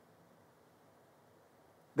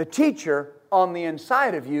 The teacher on the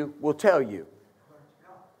inside of you will tell you.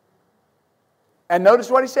 And notice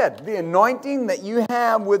what He said. The anointing that you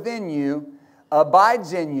have within you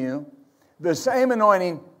abides in you. The same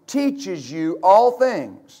anointing teaches you all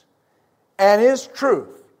things and is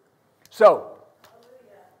truth. So,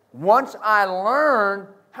 once I learn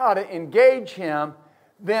how to engage Him,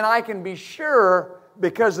 then I can be sure,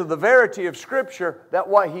 because of the verity of Scripture, that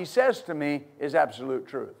what He says to me is absolute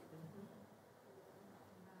truth.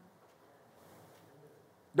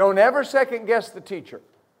 Don't ever second guess the teacher.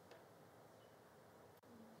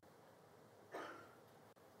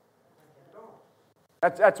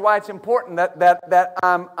 That's why it's important that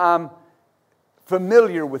I'm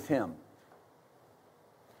familiar with Him.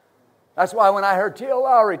 That's why when I heard T.L.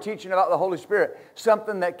 Lowry teaching about the Holy Spirit,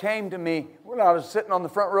 something that came to me when I was sitting on the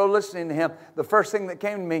front row listening to him, the first thing that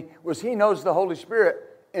came to me was He knows the Holy Spirit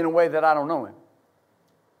in a way that I don't know Him.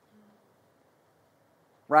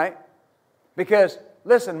 Right? Because,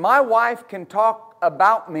 listen, my wife can talk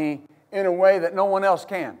about me in a way that no one else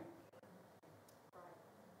can.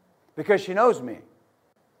 Because she knows me.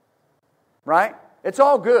 Right? It's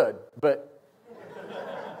all good, but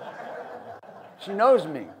she knows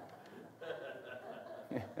me.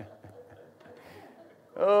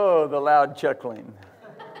 Oh, the loud chuckling.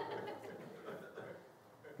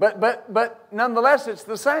 But nonetheless, it's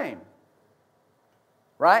the same.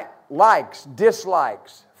 Right? Likes,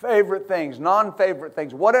 dislikes, favorite things, non-favorite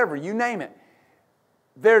things, whatever, you name it.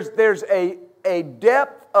 There's a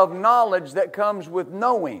depth of knowledge that comes with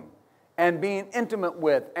knowing and being intimate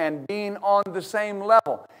with and being on the same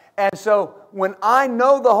level. And so when I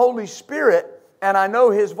know the Holy Spirit and I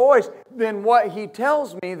know His voice, then what He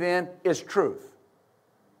tells me then is truth.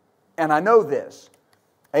 And I know this.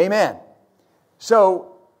 Amen.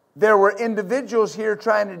 So there were individuals here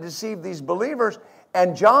trying to deceive these believers,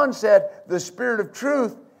 and John said the Spirit of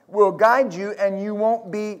truth will guide you and you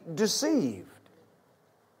won't be deceived.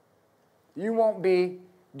 You won't be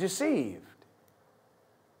deceived.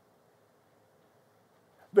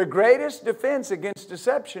 The greatest defense against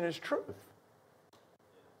deception is truth.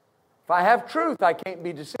 If I have truth, I can't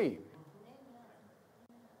be deceived.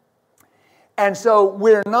 And so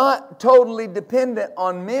we're not totally dependent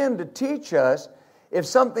on men to teach us. If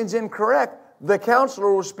something's incorrect, the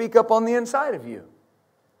counselor will speak up on the inside of you.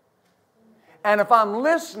 And if I'm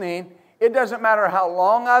listening, it doesn't matter how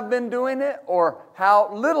long I've been doing it or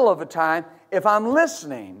how little of a time. If I'm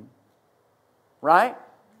listening, right?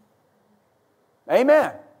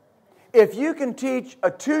 Amen. If you can teach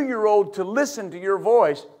a 2-year-old to listen to your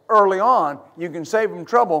voice early on, you can save them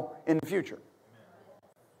trouble in the future.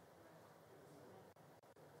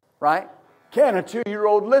 Right? Can a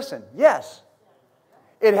 2-year-old listen? Yes.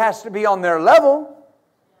 It has to be on their level,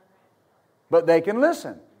 but they can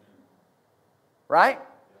listen. Right?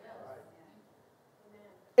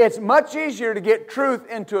 It's much easier to get truth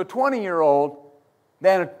into a 20-year-old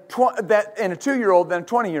than in a 2-year-old than a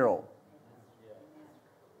 20-year-old.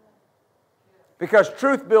 Because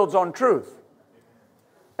truth builds on truth.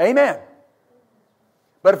 Amen.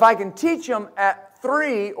 But if I can teach them at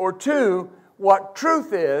 3 or 2 what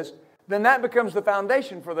truth is, then that becomes the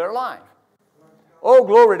foundation for their life. Oh,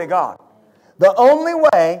 glory to God. The only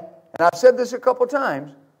way, and I've said this a couple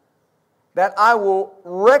times, that I will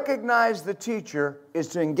recognize the teacher is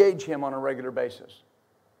to engage him on a regular basis.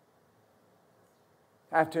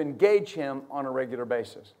 I have to engage him on a regular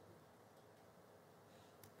basis.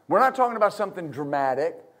 We're not talking about something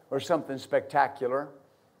dramatic or something spectacular.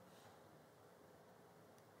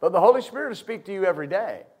 But the Holy Spirit will speak to you every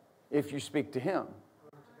day if you speak to Him.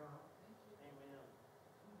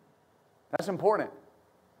 That's important.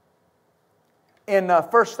 In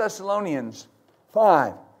 1 Thessalonians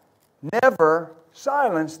 5, never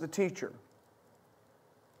silence the teacher.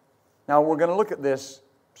 Now we're going to look at this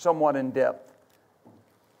somewhat in depth.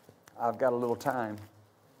 I've got a little time.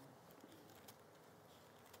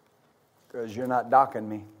 Because you're not docking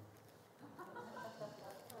me.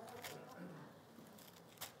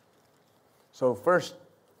 So 1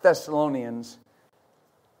 Thessalonians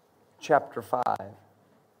chapter 5.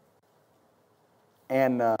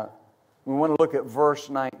 And we want to look at verse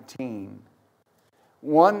 19.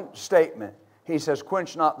 One statement. He says,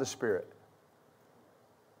 quench not the Spirit.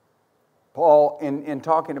 Paul, in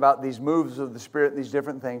talking about these moves of the Spirit, these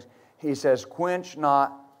different things, he says, quench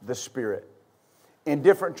not the Spirit. In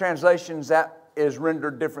different translations, that is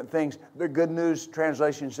rendered different things. The Good News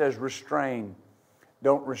translation says restrain.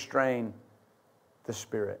 Don't restrain the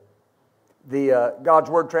Spirit. The God's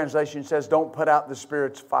Word translation says don't put out the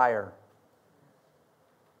Spirit's fire.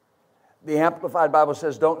 The Amplified Bible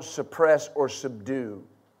says don't suppress or subdue.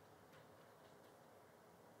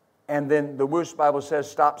 And then the Wuest Bible says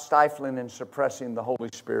stop stifling and suppressing the Holy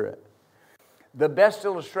Spirit. The best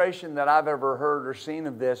illustration that I've ever heard or seen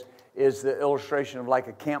of this is the illustration of like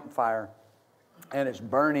a campfire, and it's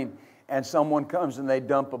burning, and someone comes and they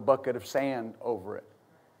dump a bucket of sand over it.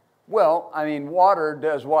 Well, I mean, water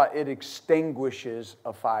does what? It extinguishes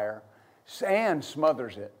a fire. Sand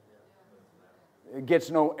smothers it. It gets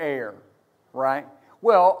no air, right?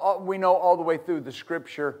 Well, we know all the way through the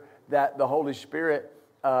Scripture that the Holy Spirit,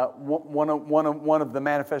 one of the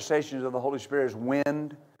manifestations of the Holy Spirit is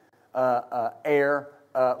wind, air.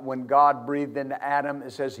 When God breathed into Adam,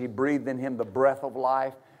 it says He breathed in him the breath of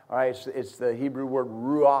life. All right, it's the Hebrew word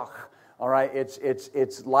ruach. All right,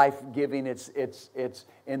 it's life-giving. It's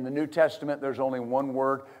in the New Testament. There's only one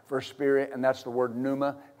word for spirit, and that's the word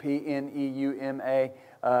pneuma, P-N-E-U-M-A.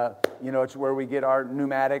 It's where we get our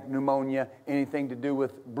pneumatic, pneumonia, anything to do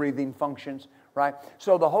with breathing functions. Right?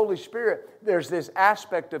 So the Holy Spirit, there's this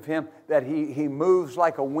aspect of Him that He moves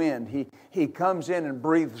like a wind. He comes in and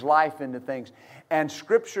breathes life into things. And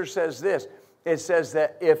Scripture says this. It says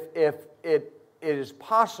that if it is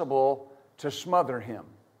possible to smother Him,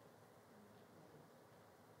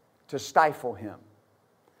 to stifle Him.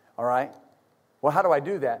 All right? Well, how do I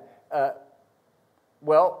do that?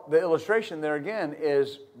 Well, the illustration there again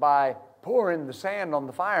is by pouring the sand on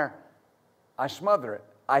the fire, I smother it.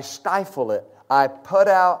 I stifle it. I put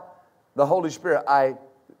out the Holy Spirit.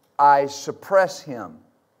 I suppress Him.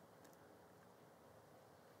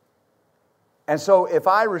 And so if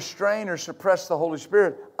I restrain or suppress the Holy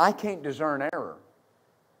Spirit, I can't discern error.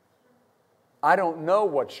 I don't know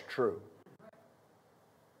what's true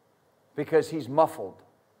because He's muffled.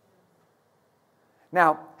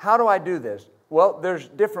 Now, how do I do this? Well, there's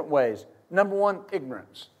different ways. Number one,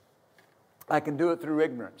 ignorance. I can do it through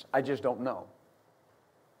ignorance. I just don't know.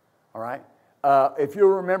 All right? If you'll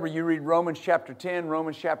remember, you read Romans chapter 10,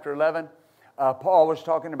 Romans chapter 11. Paul was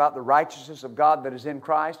talking about the righteousness of God that is in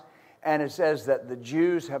Christ. And it says that the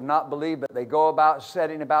Jews have not believed, but they go about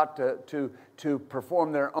setting about to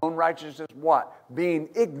perform their own righteousness. What? Being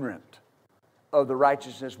ignorant of the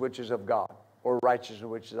righteousness which is of God, or righteousness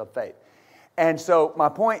which is of faith. And so my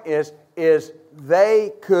point is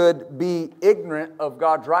they could be ignorant of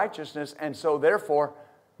God's righteousness and so therefore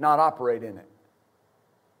not operate in it.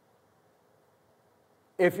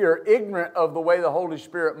 If you're ignorant of the way the Holy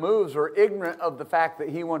Spirit moves or ignorant of the fact that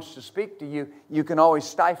He wants to speak to you, you can always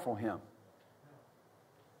stifle Him.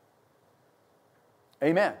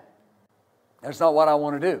 Amen. That's not what I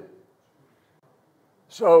want to do.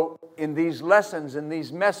 So in these lessons, in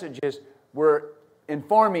these messages, we're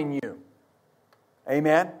informing you.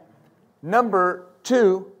 Amen. Number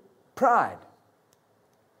two, pride.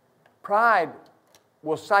 Pride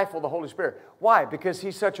will stifle the Holy Spirit. Why? Because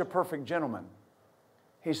He's such a perfect gentleman.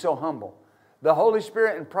 He's so humble. The Holy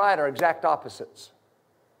Spirit and pride are exact opposites.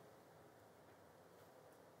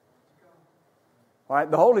 All right?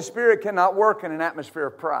 The Holy Spirit cannot work in an atmosphere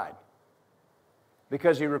of pride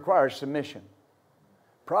because He requires submission.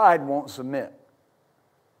 Pride won't submit.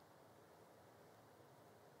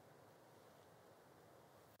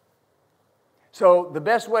 So the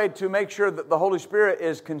best way to make sure that the Holy Spirit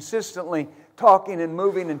is consistently talking and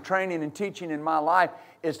moving and training and teaching in my life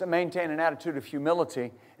is to maintain an attitude of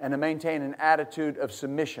humility and to maintain an attitude of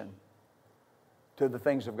submission to the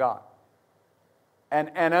things of God.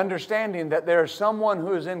 And understanding that there is someone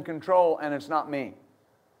who is in control and it's not me.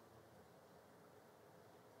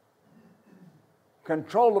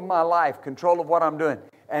 Control of my life, control of what I'm doing.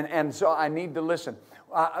 And so I need to listen.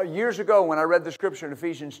 Years ago when I read the scripture in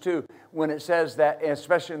Ephesians 2, when it says that,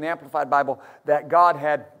 especially in the Amplified Bible, that God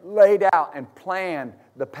had laid out and planned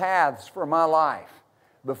the paths for my life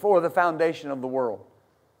before the foundation of the world.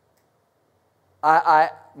 My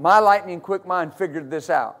lightning quick mind figured this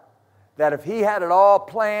out. That if He had it all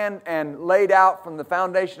planned and laid out from the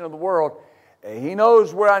foundation of the world, He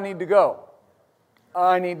knows where I need to go.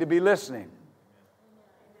 I need to be listening.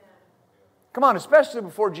 Come on, especially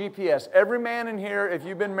before GPS. Every man in here, if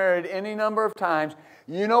you've been married any number of times,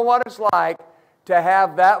 you know what it's like to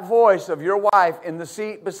have that voice of your wife in the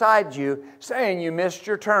seat beside you saying you missed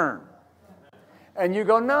your turn. And you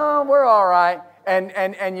go, no, we're all right.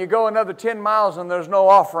 And you go another 10 miles and there's no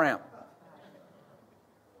off-ramp.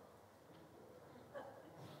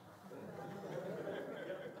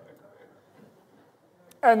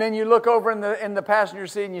 And then you look over in the passenger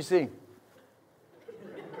seat and you see.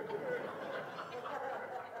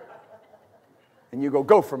 And you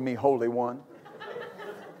go from me, Holy One.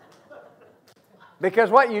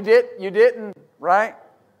 Because what you didn't, right?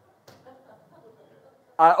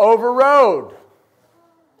 I overrode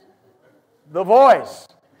the voice.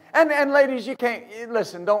 And ladies, you can't,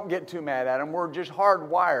 listen, don't get too mad at them. We're just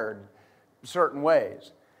hardwired certain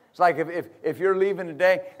ways. It's like if you're leaving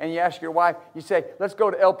today and you ask your wife, you say, let's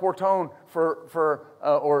go to El Portón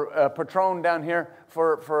or Patron down here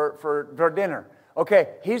for dinner. Okay,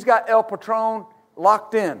 he's got El Patron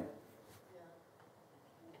locked in.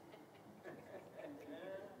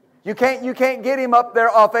 You can't get him up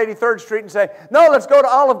there off 83rd Street and say, no, let's go to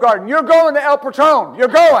Olive Garden. You're going to El Patron. You're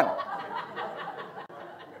going.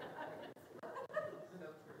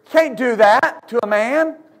 Can't do that to a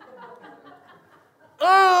man.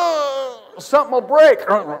 Something will break.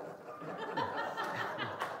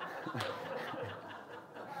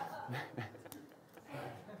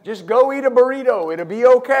 Just go eat a burrito. It'll be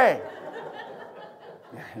okay.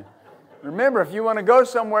 Remember, if you want to go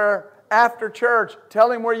somewhere after church,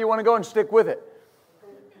 tell him where you want to go and stick with it.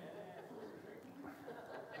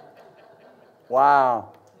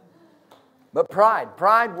 Wow. But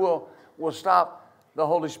pride will stop the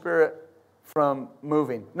Holy Spirit from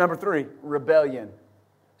moving. Number 3,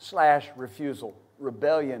 rebellion/refusal.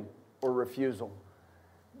 Rebellion or refusal.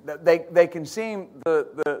 They can seem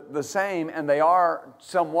the same, and they are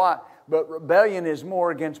somewhat, but rebellion is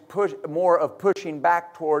more of pushing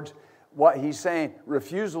back towards what he's saying.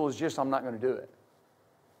 Refusal is just, I'm not going to do it.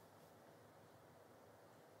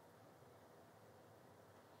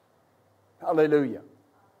 Hallelujah.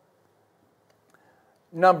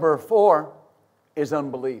 Number 4 is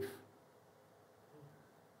unbelief.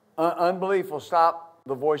 Unbelief will stop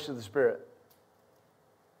the voice of the Spirit.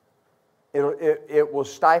 It will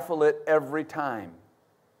stifle it every time.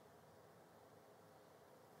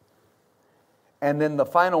 And then the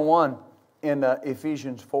final one in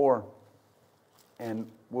Ephesians 4, and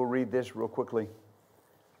we'll read this real quickly.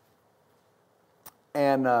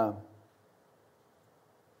 And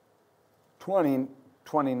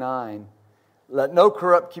 29, let no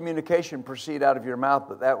corrupt communication proceed out of your mouth,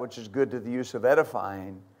 but that which is good to the use of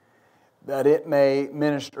edifying, that it may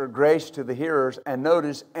minister grace to the hearers. And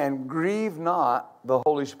notice, and grieve not the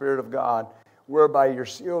Holy Spirit of God, whereby you're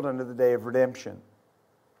sealed unto the day of redemption.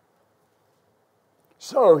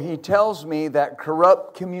 So he tells me that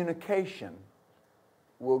corrupt communication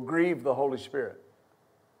will grieve the Holy Spirit.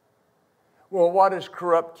 Well, what is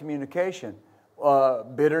corrupt communication?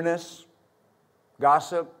 Bitterness,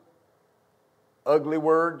 gossip, ugly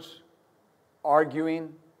words,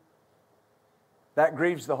 arguing. That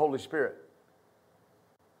grieves the Holy Spirit.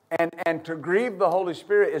 And to grieve the Holy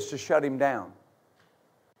Spirit is to shut Him down,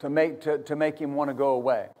 to make Him want to go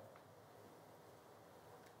away.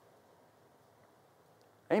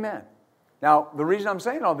 Amen. Now, the reason I'm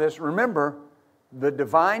saying all this, remember, the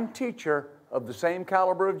divine teacher of the same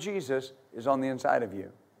caliber of Jesus is on the inside of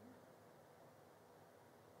you.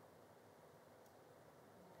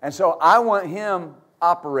 And so I want Him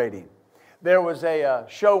operating. There was a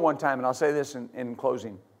show one time, and I'll say this in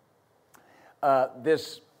closing.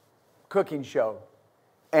 This cooking show.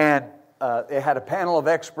 And it had a panel of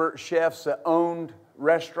expert chefs that owned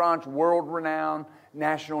restaurants, world-renowned,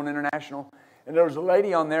 national and international. And there was a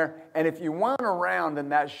lady on there, and if you went around in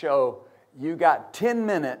that show, you got 10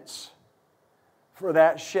 minutes for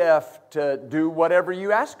that chef to do whatever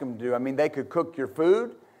you asked them to do. I mean, they could cook your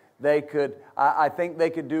food. They could, I think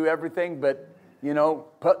they could do everything but,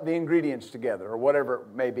 put the ingredients together or whatever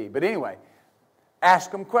it may be. But anyway,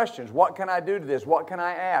 ask them questions. What can I do to this? What can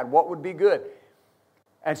I add? What would be good?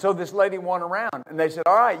 And so this lady went around, and they said,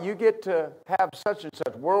 all right, you get to have such and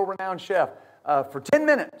such world-renowned chef for 10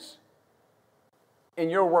 minutes in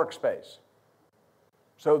your workspace.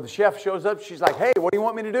 So the chef shows up. She's like, hey, what do you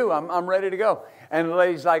want me to do? I'm ready to go. And the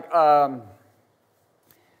lady's like,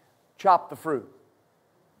 chop the fruit.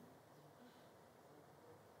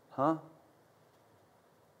 Huh?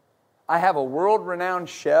 I have a world-renowned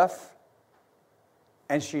chef,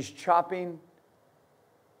 and she's chopping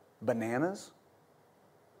bananas?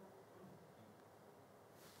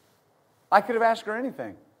 I could have asked her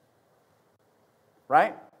anything.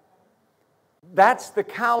 Right? That's the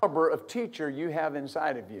caliber of teacher you have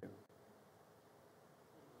inside of you.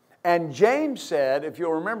 And James said, if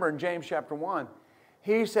you'll remember in James chapter 1,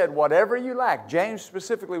 he said, whatever you lack, James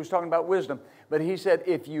specifically was talking about wisdom, but he said,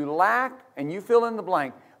 if you lack, and you fill in the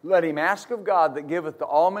blank, let him ask of God that giveth to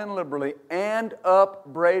all men liberally, and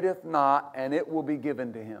upbraideth not, and it will be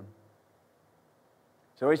given to him.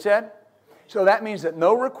 So he said. So that means that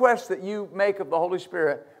no request that you make of the Holy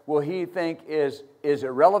Spirit will He think is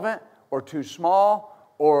irrelevant or too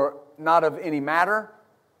small or not of any matter.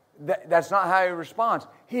 That's not how He responds.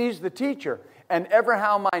 He's the teacher. And ever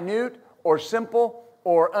how minute or simple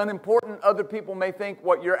or unimportant other people may think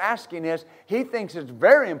what you're asking is, He thinks it's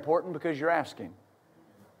very important because you're asking.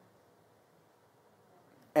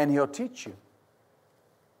 And He'll teach you.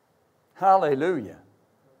 Hallelujah.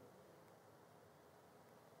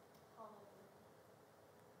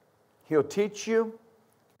 He'll teach you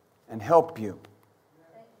and help you.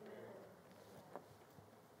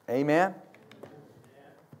 Amen?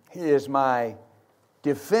 He is my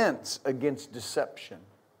defense against deception.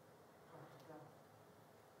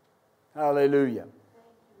 Hallelujah.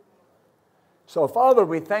 So, Father,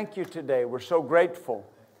 we thank You today. We're so grateful,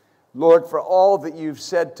 Lord, for all that You've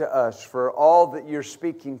said to us, for all that You're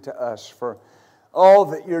speaking to us, for all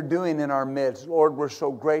that You're doing in our midst. Lord, we're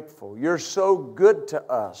so grateful. You're so good to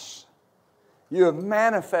us. You have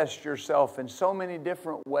manifested Yourself in so many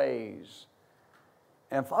different ways.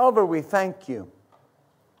 And Father, we thank You.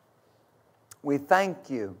 We thank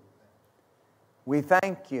You. We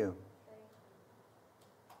thank You.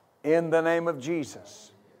 In the name of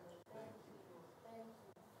Jesus.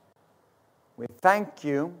 We thank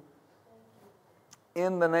You.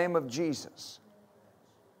 In the name of Jesus.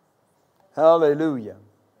 Hallelujah.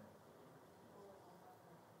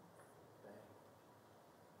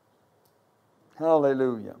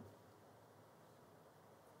 Hallelujah.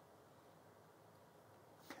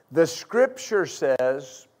 The Scripture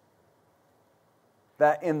says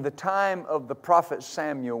that in the time of the prophet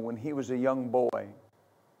Samuel, when he was a young boy,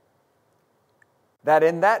 that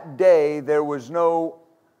in that day there was no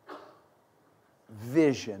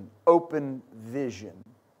vision, open vision.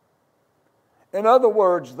 In other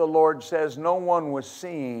words, the Lord says, no one was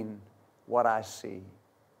seeing what I see.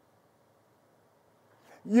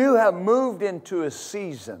 You have moved into a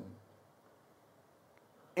season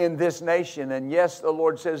in this nation, and yes, the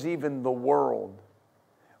Lord says even the world,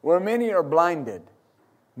 where many are blinded,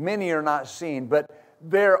 many are not seeing, but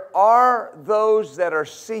there are those that are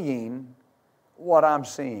seeing what I'm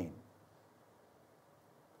seeing.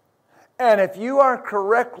 And if you are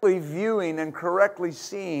correctly viewing and correctly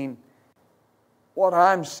seeing what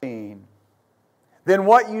I'm seeing, then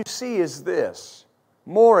what you see is this: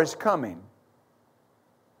 more is coming.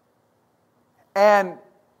 And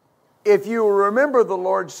if you remember, the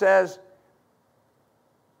Lord says,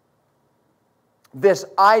 this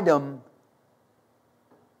item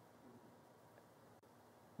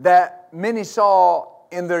that many saw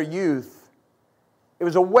in their youth, it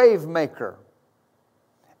was a wave maker.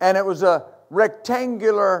 And it was a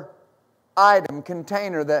rectangular item,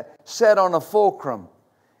 container that sat on a fulcrum,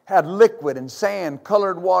 had liquid and sand,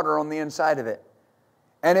 colored water on the inside of it.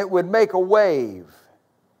 And it would make a wave.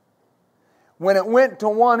 When it went to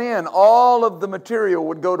one end, all of the material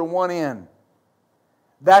would go to one end.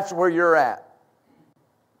 That's where you're at.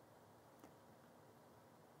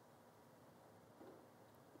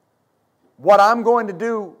 What I'm going to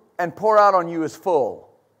do and pour out on you is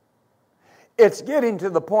full. It's getting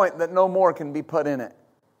to the point that no more can be put in it.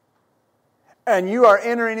 And you are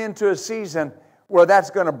entering into a season where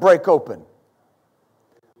that's going to break open.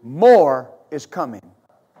 More is coming.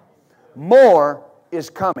 More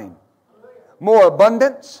is coming. More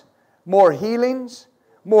abundance, more healings,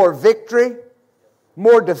 more victory,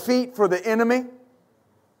 more defeat for the enemy.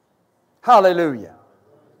 Hallelujah.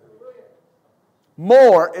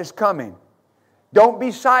 More is coming. Don't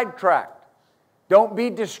be sidetracked. Don't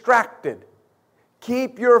be distracted.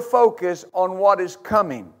 Keep your focus on what is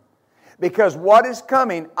coming. Because what is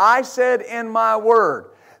coming, I said in my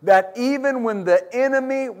word, that even when the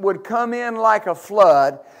enemy would come in like a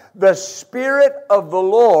flood, the Spirit of the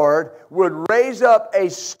Lord would raise up a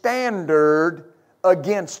standard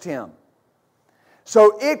against him.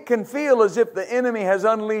 So it can feel as if the enemy has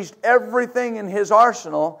unleashed everything in his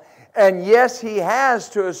arsenal, and yes, he has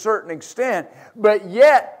to a certain extent, but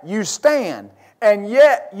yet you stand, and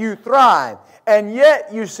yet you thrive, and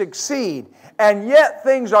yet you succeed, and yet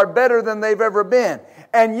things are better than they've ever been.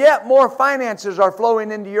 And yet more finances are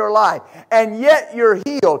flowing into your life. And yet you're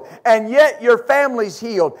healed. And yet your family's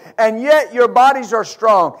healed. And yet your bodies are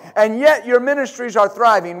strong. And yet your ministries are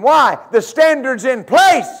thriving. Why? The standard's in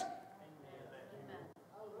place.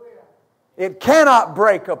 It cannot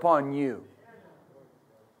break upon you.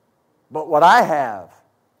 But what I have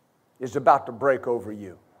is about to break over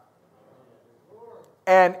you.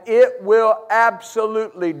 And it will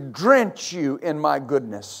absolutely drench you in my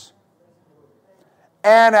goodness.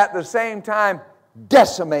 And at the same time,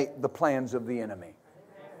 decimate the plans of the enemy.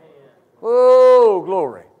 Oh,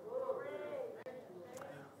 glory.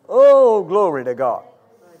 Oh, glory to God.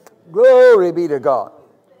 Glory be to God.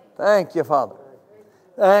 Thank you, Father.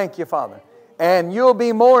 Thank you, Father. And you'll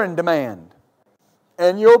be more in demand.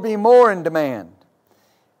 And you'll be more in demand.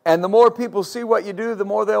 And the more people see what you do, the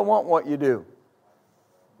more they'll want what you do.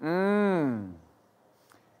 And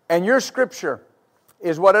your scripture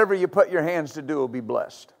is whatever you put your hands to do will be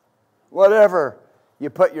blessed. Whatever you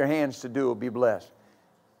put your hands to do will be blessed.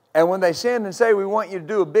 And when they send and say, we want you to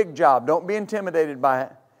do a big job, don't be intimidated by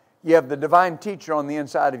it. You have the divine teacher on the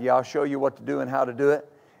inside of you. I'll show you what to do and how to do it.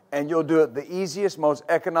 And you'll do it the easiest, most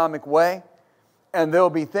economic way. And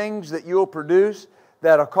there'll be things that you'll produce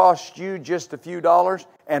that'll cost you just a few dollars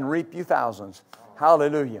and reap you thousands.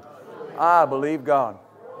 Hallelujah. I believe God.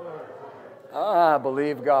 I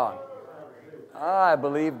believe God. I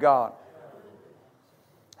believe God.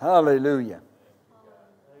 Hallelujah.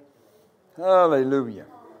 Hallelujah.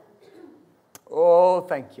 Oh,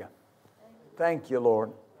 thank you. Thank you,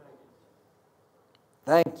 Lord.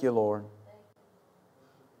 Thank you, Lord.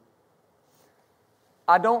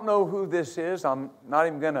 I don't know who this is. I'm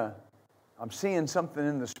seeing something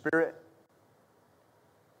in the Spirit.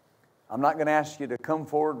 I'm not going to ask you to come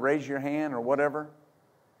forward, raise your hand or whatever.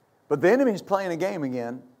 But the enemy's playing a game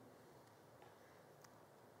again.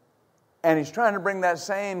 And he's trying to bring that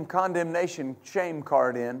same condemnation shame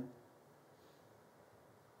card in.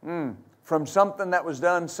 From something that was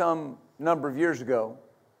done some number of years ago.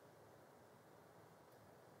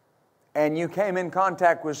 And you came in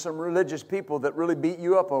contact with some religious people that really beat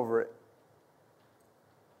you up over it.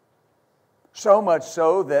 So much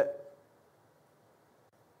so that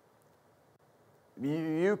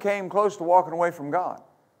you came close to walking away from God.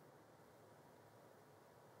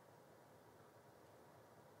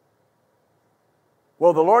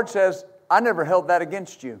 Well, the Lord says, I never held that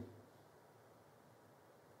against you.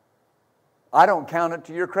 I don't count it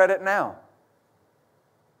to your credit now.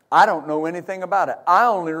 I don't know anything about it. I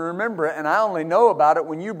only remember it and I only know about it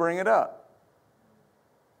when you bring it up.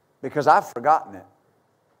 Because I've forgotten it.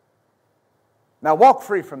 Now walk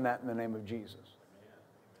free from that in the name of Jesus.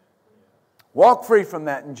 Walk free from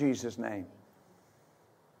that in Jesus' name.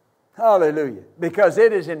 Hallelujah. Because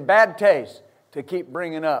it is in bad taste to keep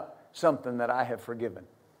bringing up something that I have forgiven.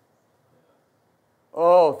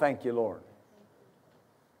 Oh, thank you, Lord.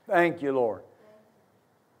 Thank you, Lord.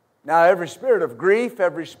 Now, every spirit of grief,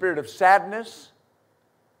 every spirit of sadness,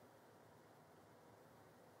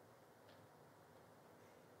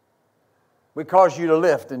 we cause you to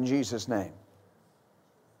lift in Jesus' name.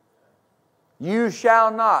 You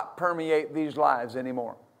shall not permeate these lives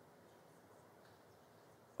anymore.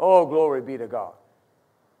 Oh, glory be to God.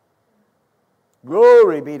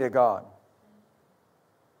 Glory be to God.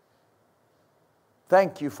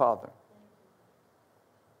 Thank you, Father.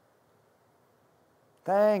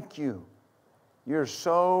 Thank you. You're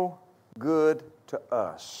so good to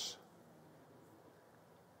us.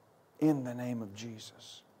 In the name of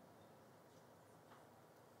Jesus.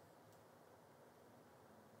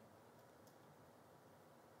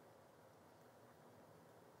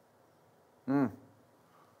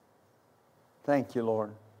 Thank you,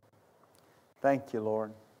 Lord. Thank you,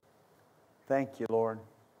 Lord. Thank you, Lord.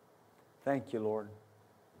 Thank you, Lord.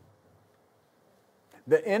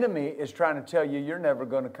 The enemy is trying to tell you you're never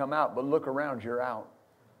going to come out, but look around, you're out.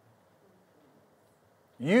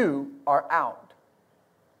 You are out.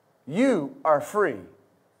 You are free.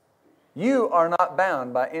 You are not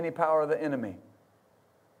bound by any power of the enemy.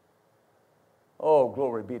 Oh,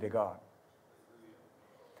 glory be to God.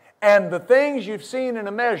 And the things you've seen in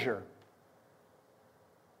a measure,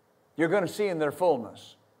 you're going to see in their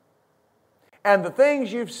fullness. And the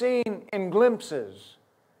things you've seen in glimpses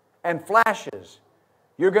and flashes,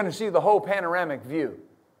 you're going to see the whole panoramic view.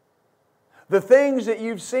 The things that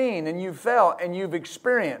you've seen and you've felt and you've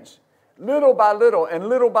experienced, little by little and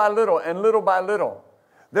little by little and little by little,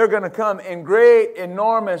 they're going to come in great,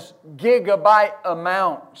 enormous gigabyte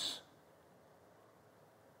amounts.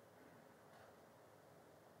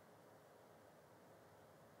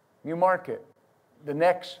 You mark it. The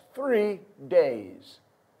next 3 days,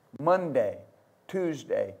 Monday,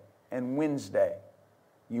 Tuesday, and Wednesday.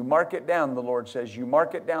 You mark it down, the Lord says. You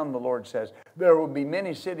mark it down, the Lord says. There will be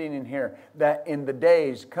many sitting in here that in the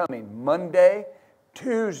days coming, Monday,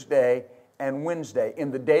 Tuesday, and Wednesday.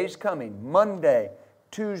 In the days coming, Monday,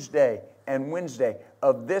 Tuesday, and Wednesday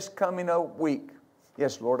of this coming week.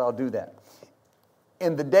 Yes, Lord, I'll do that.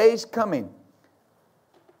 In the days coming,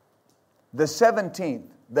 the 17th,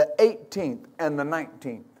 the 18th, and the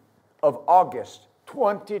 19th of August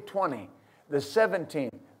 2020. The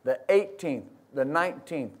 17th, the 18th, the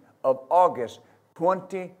 19th of August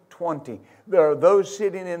 2020. There are those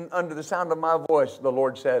sitting under the sound of my voice, the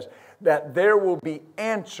Lord says, that there will be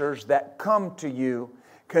answers that come to you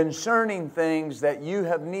concerning things that you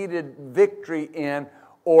have needed victory in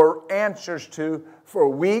or answers to for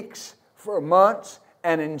weeks, for months,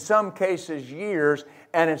 and in some cases years,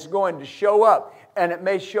 and it's going to show up. And it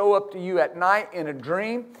may show up to you at night in a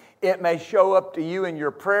dream. It may show up to you in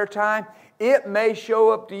your prayer time. It may show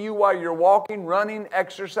up to you while you're walking, running,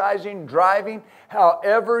 exercising, driving.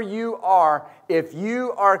 However you are, if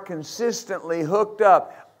you are consistently hooked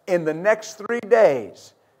up in the next 3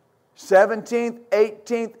 days, 17th,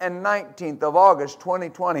 18th, and 19th of August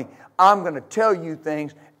 2020, I'm going to tell you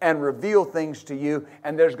things and reveal things to you,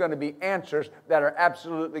 and there's going to be answers that are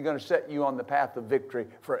absolutely going to set you on the path of victory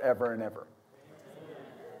forever and ever.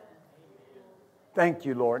 Thank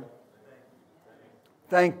you, Lord.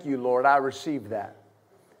 Thank you, Lord. I receive that.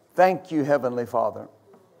 Thank you, Heavenly Father.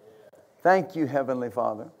 Thank you, Heavenly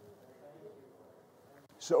Father.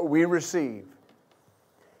 So we receive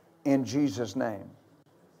in Jesus' name.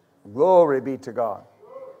 Glory be to God.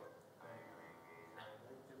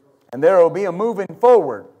 And there will be a moving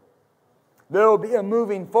forward. There will be a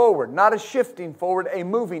moving forward, not a shifting forward, a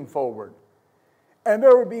moving forward. And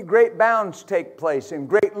there will be great bounds take place and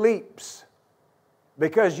great leaps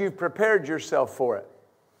because you've prepared yourself for it.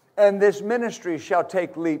 And this ministry shall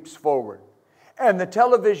take leaps forward. And the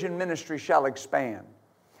television ministry shall expand.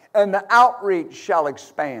 And the outreach shall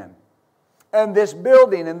expand. And this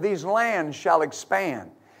building and these lands shall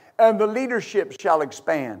expand. And the leadership shall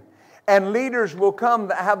expand. And leaders will come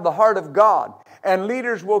that have the heart of God. And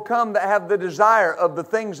leaders will come that have the desire of the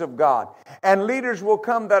things of God. And leaders will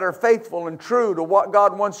come that are faithful and true to what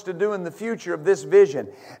God wants to do in the future of this vision.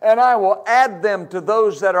 And I will add them to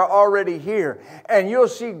those that are already here. And you'll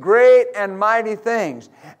see great and mighty things.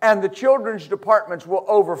 And the children's departments will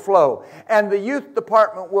overflow. And the youth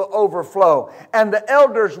department will overflow. And the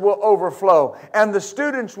elders will overflow. And the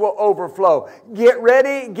students will overflow. Get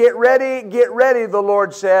ready, get ready, get ready, the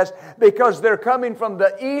Lord says, because they're coming from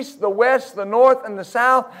the east, the west, the north, and the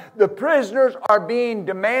south. The prisoners are being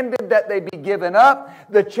demanded that they be given up.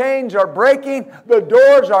 The chains are breaking. The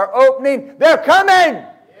doors are opening. They're coming.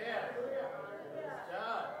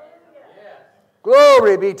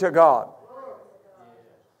 Glory be to God.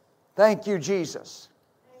 Thank you, Jesus.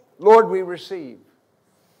 Lord, we receive.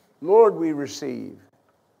 Lord, we receive.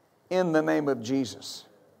 In the name of Jesus.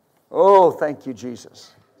 Oh, thank you,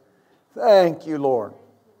 Jesus. Thank you, Lord.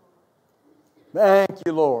 Thank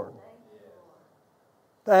you, Lord.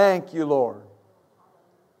 Thank you, Lord.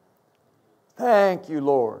 Thank you,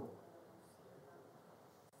 Lord.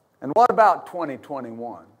 And what about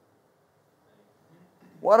 2021?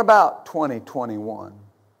 What about 2021?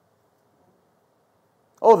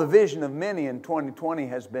 Oh, the vision of many in 2020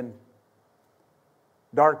 has been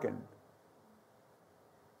darkened.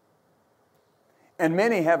 And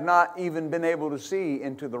many have not even been able to see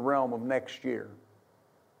into the realm of next year.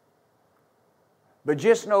 But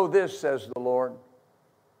just know this, says the Lord.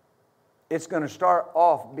 It's going to start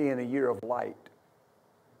off being a year of light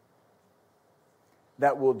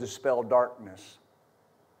that will dispel darkness.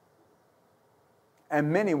 And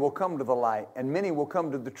many will come to the light, and many will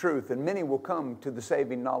come to the truth, and many will come to the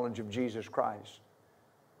saving knowledge of Jesus Christ.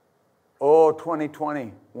 Oh,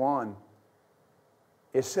 2021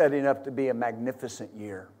 is setting up to be a magnificent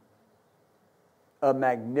year. A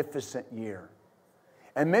magnificent year.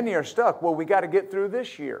 And many are stuck. Well, we got to get through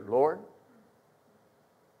this year, Lord.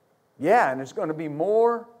 Yeah, and it's going to be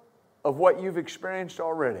more of what you've experienced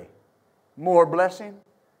already. More blessing,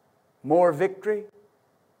 more victory,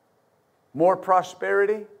 more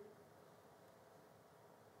prosperity.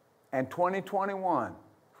 And 2021,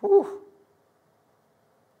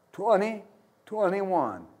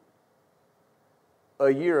 2021, a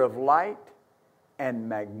year of light and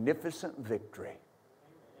magnificent victory.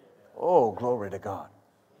 Oh, glory to God.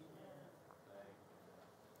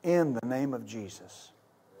 In the name of Jesus.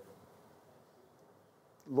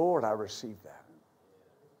 Lord, I receive that.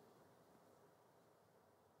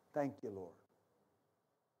 Thank you, Lord.